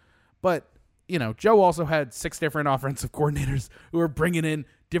 obviously. But, Joe also had 6 different offensive coordinators who were bringing in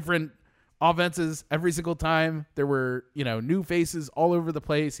different offenses every single time. There were, new faces all over the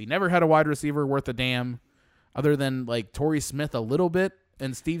place. He never had a wide receiver worth a damn other than like Torrey Smith a little bit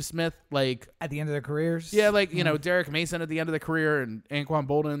and Steve Smith, like at the end of their careers. Yeah. Like, Derek Mason at the end of the career and Anquan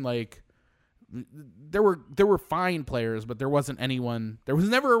Bolden, like there were fine players, but there wasn't anyone. There was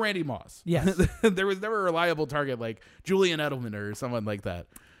never a Randy Moss. Yes. There was never a reliable target like Julian Edelman or someone like that.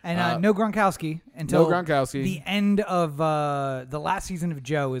 And no Gronkowski until the end of the last season of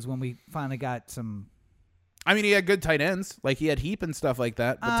Joe is when we finally got some. I mean, he had good tight ends. Like, he had Heap and stuff like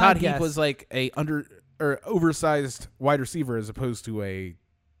that. But Todd Heap was like a oversized wide receiver as opposed to a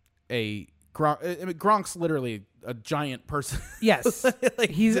Gronk. I mean, Gronk's literally a giant person. Yes. Like,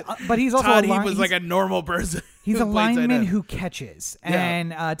 he's also Todd Heap was like a normal person. He's a lineman who catches.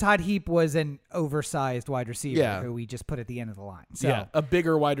 And Todd Heap was an oversized wide receiver who we just put at the end of the line. So a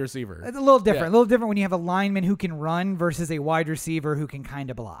bigger wide receiver. It's a little different. A little different when you have a lineman who can run versus a wide receiver who can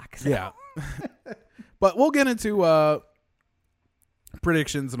kind of block. So. Yeah. But we'll get into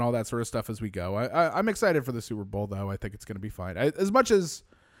predictions and all that sort of stuff as we go. I'm excited for the Super Bowl, though. I think it's going to be fine. As much as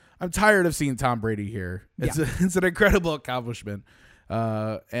I'm tired of seeing Tom Brady here, it's an incredible accomplishment. We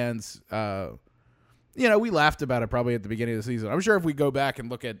laughed about it probably at the beginning of the season. I'm sure if we go back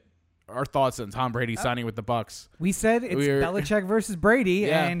and look at our thoughts on Tom Brady signing with the Bucs, we said it's Belichick versus Brady,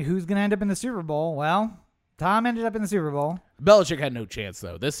 and who's going to end up in the Super Bowl? Well, Tom ended up in the Super Bowl. Belichick had no chance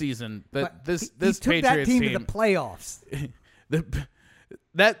though this season. This he took Patriots that team to the playoffs.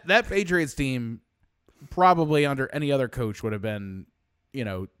 That Patriots team probably under any other coach would have been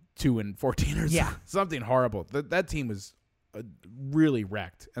 2-14 or something horrible. That team was really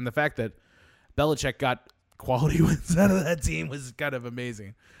wrecked, and the fact that Belichick got quality wins out of that team was kind of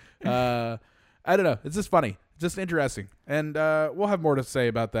amazing. I don't know. It's just funny. Just interesting. And we'll have more to say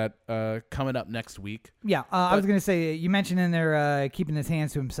about that coming up next week. Yeah, I was going to say, you mentioned in there keeping his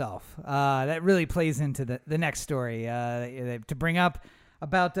hands to himself. That really plays into the next story to bring up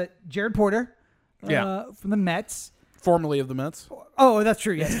about Jared Porter from the Mets. Formerly of the Mets. Oh, that's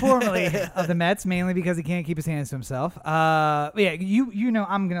true. Yes, formerly of the Mets, mainly because he can't keep his hands to himself. I'm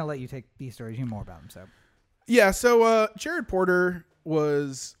going to let you take these stories. You know more about him. So, yeah. So Jared Porter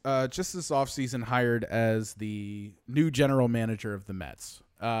was just this offseason hired as the new general manager of the Mets,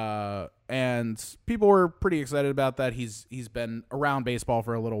 and people were pretty excited about that. He's been around baseball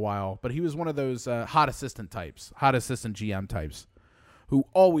for a little while, but he was one of those hot assistant GM types, who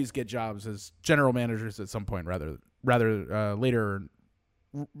always get jobs as general managers at some point, rather later,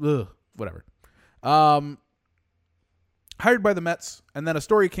 whatever. Hired by the Mets, and then a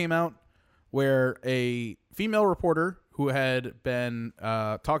story came out where a female reporter who had been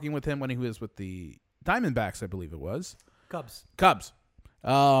talking with him when he was with the Diamondbacks, I believe it was. Cubs.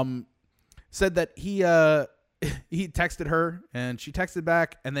 Said that he texted her, and she texted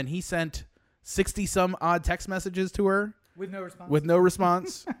back, and then he sent 60-some odd text messages to her. With no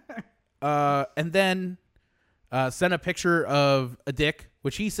response. And then sent a picture of a dick,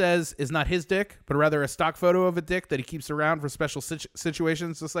 which he says is not his dick, but rather a stock photo of a dick that he keeps around for special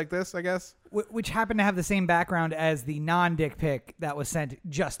situations just like this, I guess. Which happened to have the same background as the non-dick pic that was sent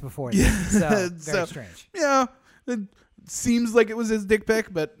just before this. So, very strange. Yeah, it seems like it was his dick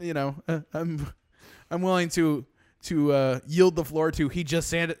pic, but, I'm willing to yield the floor to he just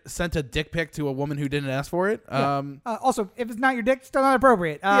sent a dick pic to a woman who didn't ask for it. Yeah. Also, if it's not your dick, it's still not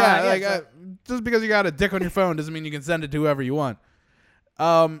appropriate. Just because you got a dick on your phone doesn't mean you can send it to whoever you want.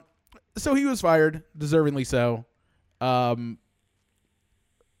 So he was fired, deservingly so. But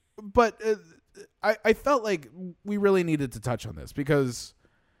I felt like we really needed to touch on this because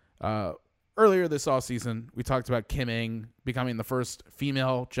earlier this offseason, we talked about Kim Ng becoming the first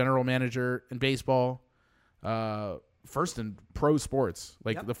female general manager in baseball. First in pro sports,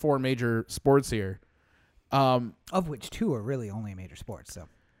 the 4 major sports here, of which 2 are really only major sports. So,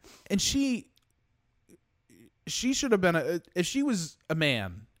 and she should have been if she was a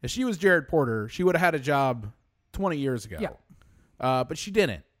man, if she was Jared Porter, she would have had a job 20 years ago. Yeah. But she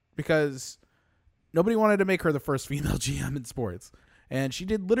didn't because nobody wanted to make her the first female GM in sports, and she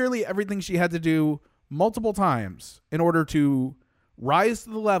did literally everything she had to do multiple times in order to rise to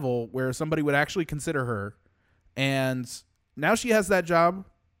the level where somebody would actually consider her. And now she has that job.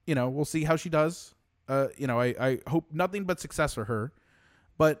 You know, we'll see how she does. You know, I hope nothing but success for her.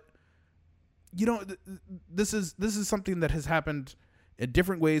 But, you know, this is something that has happened in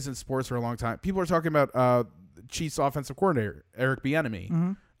different ways in sports for a long time. People are talking about Chiefs offensive coordinator, Eric Bieniemy.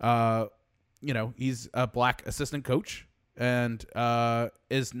 Mm-hmm. You know, he's a black assistant coach and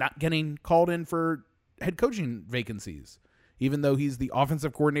is not getting called in for head coaching vacancies, even though he's the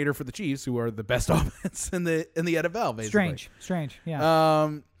offensive coordinator for the Chiefs, who are the best offense in the NFL. Basically, strange. Yeah.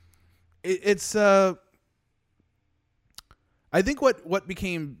 It's I think what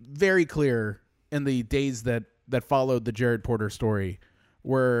became very clear in the days that followed the Jared Porter story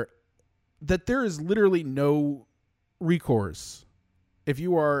were that there is literally no recourse if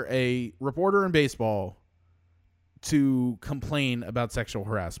you are a reporter in baseball to complain about sexual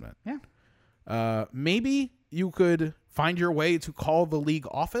harassment. Yeah. Maybe you could find your way to call the league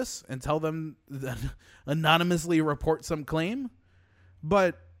office and tell them that anonymously report some claim,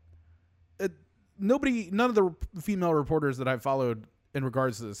 but none of the female reporters that I've followed in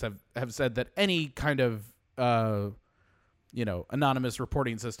regards to this have said that any kind of anonymous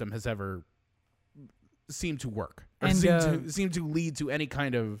reporting system has ever seemed to work or seemed to lead to any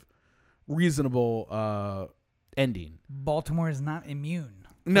kind of reasonable ending. Baltimore is not immune.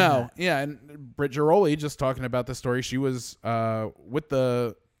 No, yeah, and Britt Giroli, just talking about the story, she was with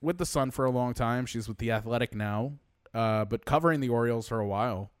the Sun for a long time. She's with the Athletic now, but covering the Orioles for a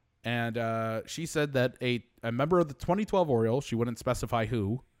while. And she said that a member of the 2012 Orioles, she wouldn't specify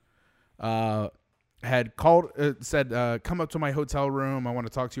who, had called, said, come up to my hotel room. I want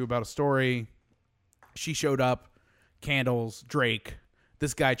to talk to you about a story. She showed up, candles, Drake,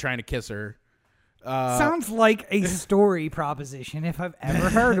 this guy trying to kiss her. Sounds like a story proposition if I've ever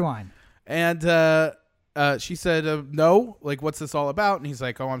heard one. And she said, no, like, what's this all about? And he's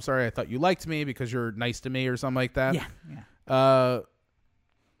like, oh, I'm sorry. I thought you liked me because you're nice to me or something like that. Yeah.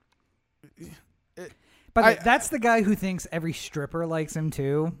 But that's the guy who thinks every stripper likes him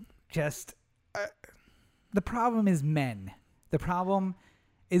too. Just the problem is men. The problem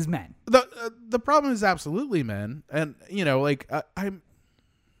is men. The problem is absolutely men, and you know, like I'm.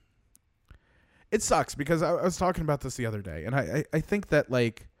 It sucks because I was talking about this the other day, and I think that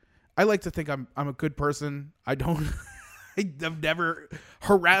like I like to think I'm a good person. I don't. I've never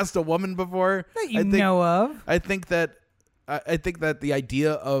harassed a woman before that you know of. I think that the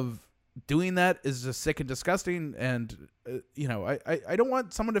idea of doing that is just sick and disgusting, and you know, I don't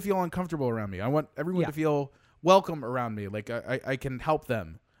want someone to feel uncomfortable around me. I want everyone to feel welcome around me. Like I can help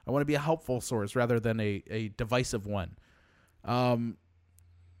them. I want to be a helpful source rather than a divisive one.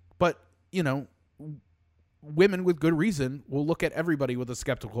 But you know, women with good reason will look at everybody with a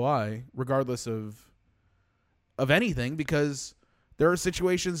skeptical eye, regardless of anything, because there are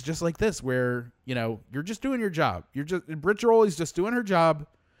situations just like this where, you know, you're just doing your job. Britt Giroli's just doing her job.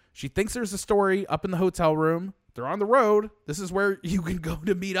 She thinks there's a story up in the hotel room. They're on the road. This is where you can go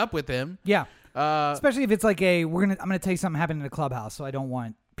to meet up with him. Yeah. Especially if it's like I'm gonna tell you something happened in the clubhouse, so I don't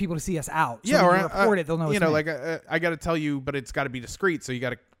want people to see us out. So when you report it, they'll know. You know, like I got to tell you, but it's got to be discreet. So you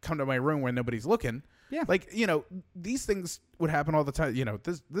got to come to my room when nobody's looking. Yeah. Like, you know, these things would happen all the time. You know,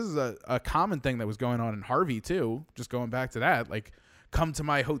 this is a common thing that was going on in Harvey too. Just going back to that, like, come to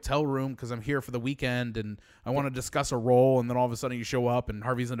my hotel room because I'm here for the weekend and I want to discuss a role, and then all of a sudden you show up and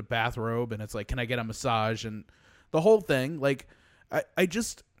Harvey's in a bathrobe and it's like, can I get a massage? And the whole thing, like, I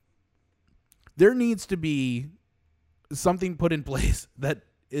just, there needs to be something put in place that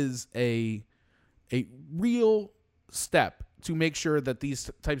is a real step to make sure that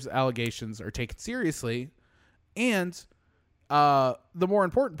these types of allegations are taken seriously. And the more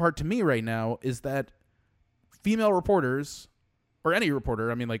important part to me right now is that female reporters, or any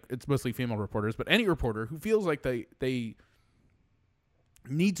reporter, I mean, like, it's mostly female reporters, but any reporter who feels like they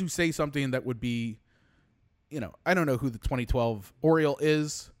need to say something that would be, you know, I don't know who the 2012 Oriole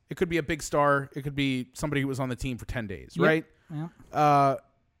is. It could be a big star. It could be somebody who was on the team for 10 days, right? Yeah.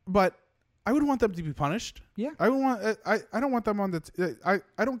 But I would want them to be punished. Yeah. I don't want them on the.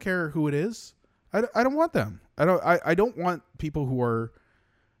 I don't care who it is. I don't want them. I don't want people who are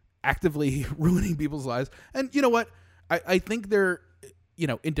actively ruining people's lives. And you know what? I think they're, you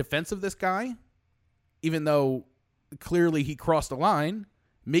know, in defense of this guy, even though clearly he crossed a line.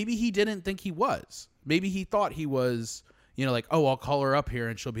 Maybe he didn't think he was. Maybe he thought he was, you know, like, oh, I'll call her up here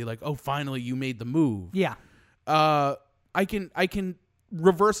and she'll be like, oh, finally you made the move. Yeah. I can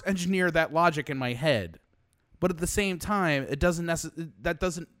reverse engineer that logic in my head, but at the same time, that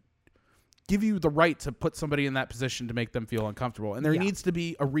doesn't give you the right to put somebody in that position to make them feel uncomfortable. And there needs to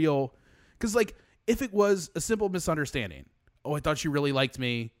be a real, because like, if it was a simple misunderstanding, oh, I thought she really liked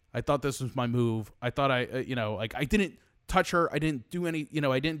me. I thought this was my move. I thought I didn't touch her. I didn't do any,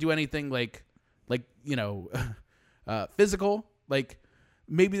 I didn't do anything like physical. Like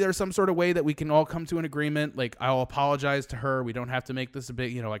maybe there's some sort of way that we can all come to an agreement. Like I'll apologize to her. We don't have to make this a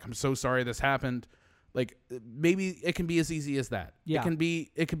big, like I'm so sorry this happened. Like maybe it can be as easy as that. Yeah.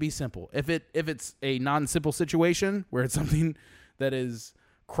 It can be simple. If it's a non-simple situation where it's something that is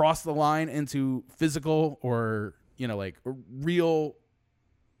crossed the line into physical or, like real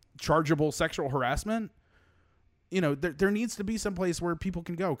chargeable sexual harassment, there needs to be some place where people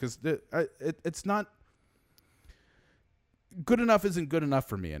can go, because it's not good enough. Isn't good enough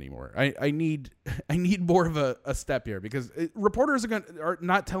for me anymore. I need more of a step here, because reporters are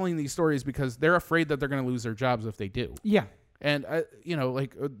not telling these stories because they're afraid that they're going to lose their jobs if they do. Yeah. And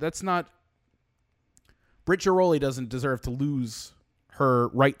that's not. Britt Giroli doesn't deserve to lose her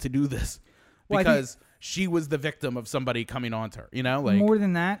right to do this because she was the victim of somebody coming on to her, more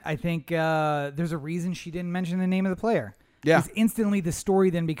than that, I think there's a reason she didn't mention the name of the player. Yeah. Because instantly the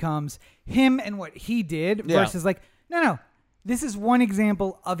story then becomes him and what he did versus no. This is one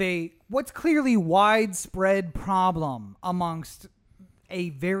example of what's clearly widespread problem amongst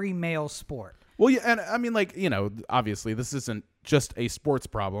a very male sport. Well, yeah, and I mean, obviously this isn't just a sports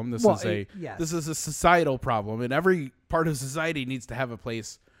problem. This is a societal problem, and every part of society needs to have a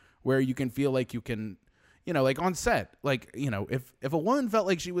place where you can feel like you can, like on set, if a woman felt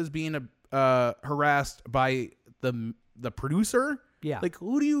like she was being harassed by the producer, like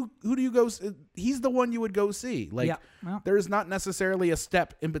who do you go? He's the one you would go see. There's not necessarily a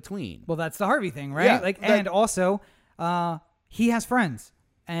step in between. Well, that's the Harvey thing, right? Yeah, and also, he has friends,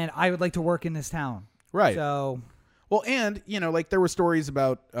 and I would like to work in this town, right? So. Well, and, there were stories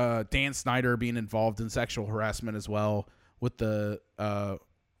about Dan Snyder being involved in sexual harassment as well with the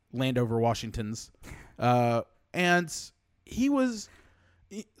Landover Washingtons. And he was,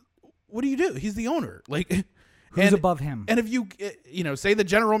 what do you do? He's the owner. Who's above him? And if you, say the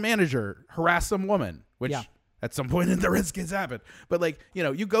general manager harassed some woman, which at some point in the Redskins happened. But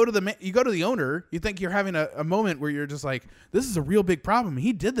you go to the owner, you think you're having a moment where you're just like, this is a real big problem.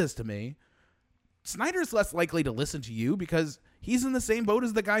 He did this to me. Snyder's less likely to listen to you because he's in the same boat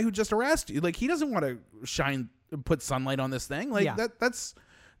as the guy who just harassed you. He doesn't want to put sunlight on this thing. I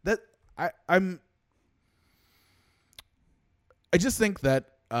just think that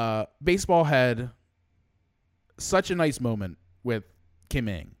baseball had such a nice moment with Kim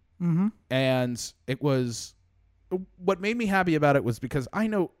Ng. Mm-hmm. And it was, what made me happy about it was because I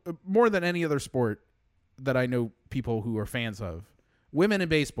know more than any other sport that I know people who are fans of, women in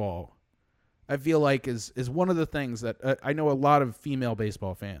baseball, I feel like is one of the things that I know a lot of female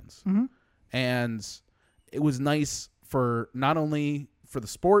baseball fans. Mm-hmm. And it was nice for not only for the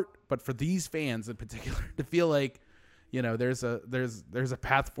sport, but for these fans in particular to feel like, there's a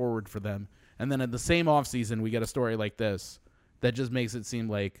path forward for them. And then in the same offseason, we get a story like this that just makes it seem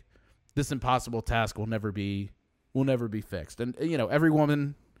like this impossible task will never be fixed. And, every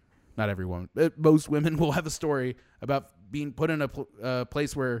woman, not every woman, but most women will have a story about being put in a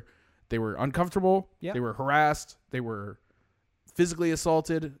place where they were uncomfortable. Yep. They were harassed. They were physically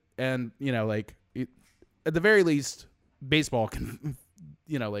assaulted. And, at the very least, baseball can,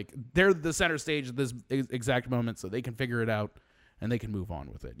 they're the center stage at this exact moment, so they can figure it out and they can move on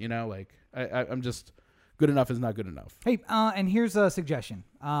with it. I'm just, good enough is not good enough. Hey, and here's a suggestion.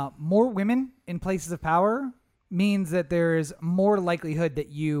 More women in places of power means that there's more likelihood that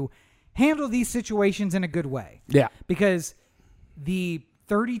you handle these situations in a good way. Yeah. Because the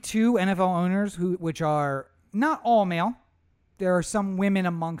 32 NFL owners, which are not all male. There are some women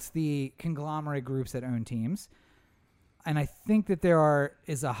amongst the conglomerate groups that own teams. And I think that there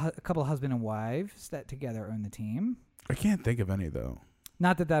is a couple of husband and wives that together own the team. I can't think of any, though.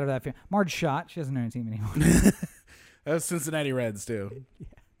 Not that are that fair. Marge Schott, she doesn't own a team anymore. That was Cincinnati Reds, too.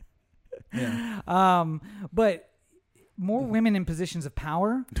 Yeah. But more women in positions of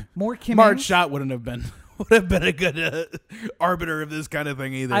power, more Kim Marge Ng. Schott would have been a good arbiter of this kind of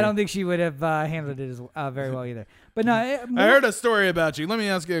thing either. I don't think she would have handled it as very well either. But no, I heard a story about you. Let me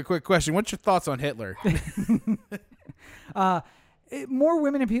ask you a quick question. What's your thoughts on Hitler? More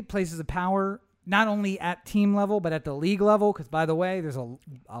women in places of power, not only at team level but at the league level. Because by the way, there's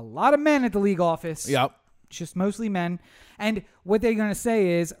a lot of men at the league office. Yep. Just mostly men. And what they're going to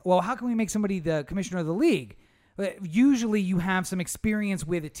say is, well, how can we make somebody the commissioner of the league? Usually you have some experience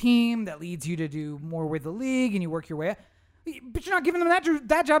with a team that leads you to do more with the league and you work your way up. But you're not giving them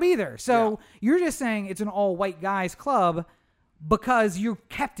that job either. So you're just saying it's an all-white guys club, because you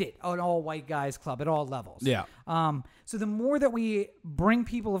kept it an all white guys club at all levels. Yeah. So the more that we bring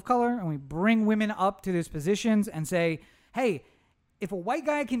people of color and we bring women up to those positions and say, hey, if a white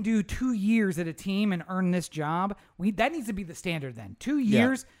guy can do 2 years at a team and earn this job, that needs to be the standard then. 2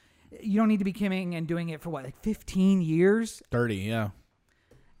 years, you don't need to be coming and doing it for what, like 15 years? 30, yeah.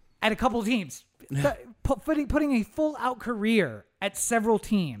 At a couple teams. Putting a full out career at several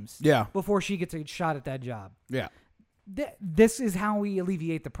teams before she gets a shot at that job. Yeah. This is how we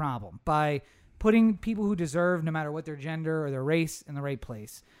alleviate the problem, by putting people who deserve, no matter what their gender or their race, in the right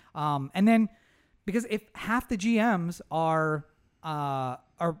place. And then, because if half the GMs are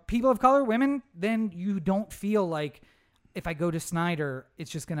people of color, women, then you don't feel like if I go to Snyder,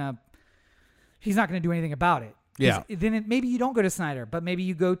 he's not gonna do anything about it. Yeah. Then maybe you don't go to Snyder, but maybe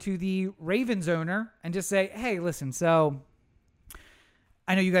you go to the Ravens owner and just say, hey, listen, so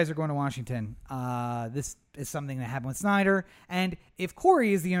I know you guys are going to Washington. This is something that happened with Snyder. And if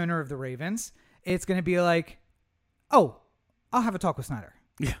Corey is the owner of the Ravens, it's going to be like, oh, I'll have a talk with Snyder.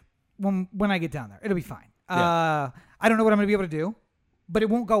 Yeah. When I get down there, it'll be fine. Yeah. I don't know what I'm going to be able to do, but it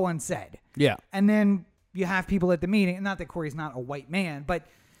won't go unsaid. Yeah. And then you have people at the meeting, not that Corey's not a white man, but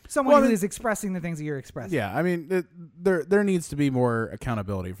someone who is expressing the things that you're expressing. Yeah, I mean, there needs to be more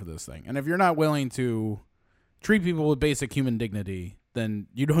accountability for this thing. And if you're not willing to treat people with basic human dignity, then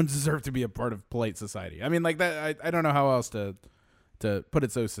you don't deserve to be a part of polite society. I mean, like that. I don't know how else to put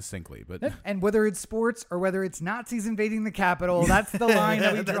it so succincly, but and whether it's sports or whether it's Nazis invading the Capitol, that's the line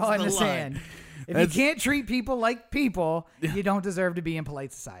that we draw in the sand. If you can't treat people like people, you don't deserve to be in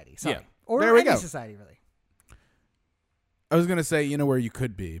polite society. Sorry. Yeah. Or there we any go. society, really. I was gonna say, where you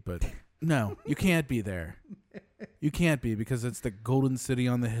could be, but no, you can't be there. You can't be, because it's the golden city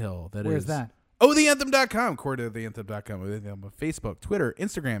on the hill. Where's that? TheAnthem.com. Core to TheAnthem.com. On Facebook, Twitter,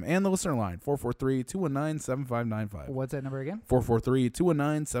 Instagram, and the listener line, 443-219-7595. What's that number again?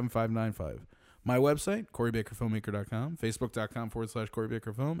 443-219-7595. My website, CoreyBakerFilmmaker.com,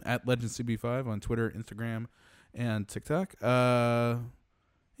 Facebook.com/CoreyBakerFilm, at LegendsCB5 on Twitter, Instagram, and TikTok.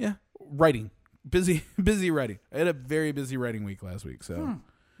 Writing. Busy writing. I had a very busy writing week last week, so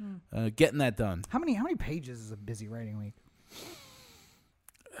getting that done. How many pages is a busy writing week?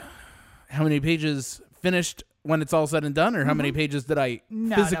 How many pages finished when it's all said and done, or how many pages did I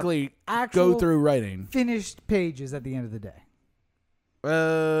physically go through writing? Finished pages at the end of the day.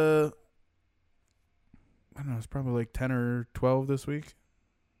 I don't know. It's probably like 10 or 12 this week.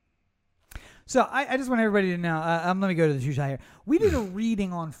 So I just want everybody to know. Let me go to the shoe shot here. We did a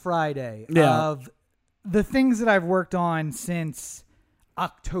reading on Friday Yeah. of the things that I've worked on since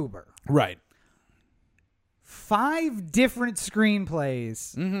October. Right. 5 different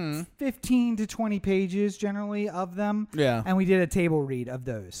screenplays, Mm-hmm. 15 to 20 pages generally of them. Yeah. And we did a table read of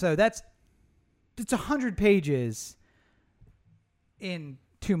those. So it's 100 pages in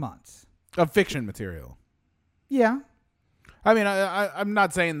 2 months. Of fiction material. Yeah. I mean, I'm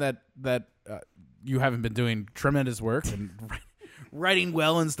not saying that you haven't been doing tremendous work and writing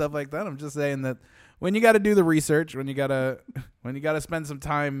well and stuff like that. I'm just saying that when you got to do the research, when you got to spend some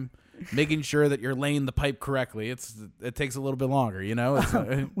time making sure that you're laying the pipe correctly, it takes a little bit longer,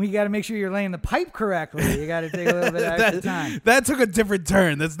 We got to make sure you're laying the pipe correctly. You got to take a little bit of extra time. That took a different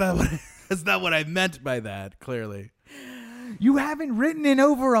turn. That's not what I meant by that. Clearly, you haven't written in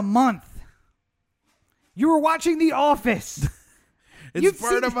over a month. You were watching The Office. It's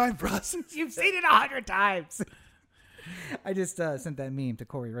part of my process. You've seen it 100 times. I just sent that meme to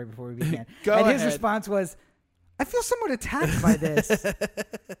Corey right before we began. Go and ahead. his response was, I feel somewhat attacked by this.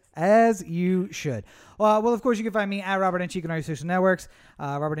 As you should. Well, of course, you can find me at Robert N. Cheek on all your social networks.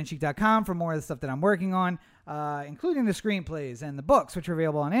 RobertNCheek.com for more of the stuff that I'm working on, including the screenplays and the books, which are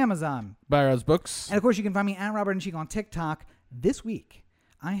available on Amazon. Buy our books. And, of course, you can find me at Robert N. Cheek on TikTok. This week,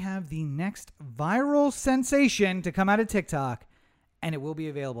 I have the next viral sensation to come out of TikTok, and it will be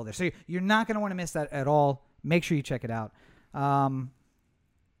available there. So you're not going to want to miss that at all. Make sure you check it out. I'm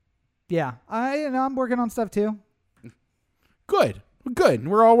working on stuff too. Good.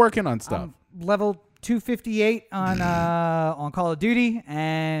 We're all working on stuff. Level 258 on Call of Duty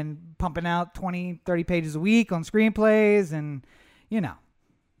and pumping out 20, 30 pages a week on screenplays and,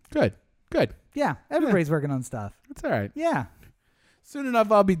 Good. Yeah, everybody's working on stuff. That's all right. Yeah. Soon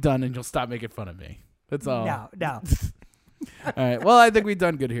enough, I'll be done, and you'll stop making fun of me. That's all. No. All right. Well, I think we've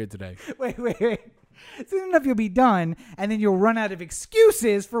done good here today. Wait. Soon enough, you'll be done, and then you'll run out of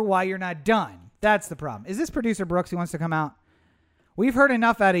excuses for why you're not done. That's the problem. Is this producer Brooks who wants to come out? We've heard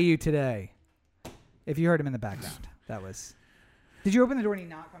enough out of you today. If you heard him in the background, that was. Did you open the door and he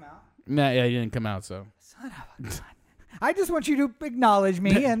not come out? Nah, yeah, he didn't come out, so. Son of a gun. I just want you to acknowledge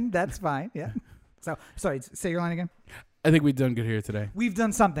me, and that's fine. Yeah. So, sorry, say your line again. I think we've done good here today. We've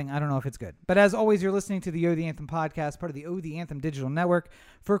done something. I don't know if it's good. But as always, you're listening to the O The Anthem podcast, part of the O The Anthem digital network.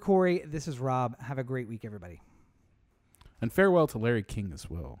 For Corey, this is Rob. Have a great week, everybody. And farewell to Larry King as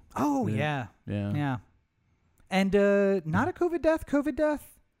well. Oh, yeah. Yeah. And not a COVID death? COVID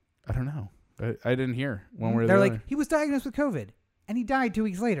death? I don't know. I didn't hear one way or the They're other. like, he was diagnosed with COVID, and he died 2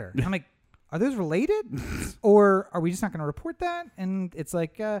 weeks later. I'm like, are those related? Or are we just not going to report that? And it's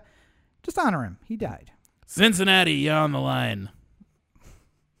like, just honor him. He died. Cincinnati, you on the line.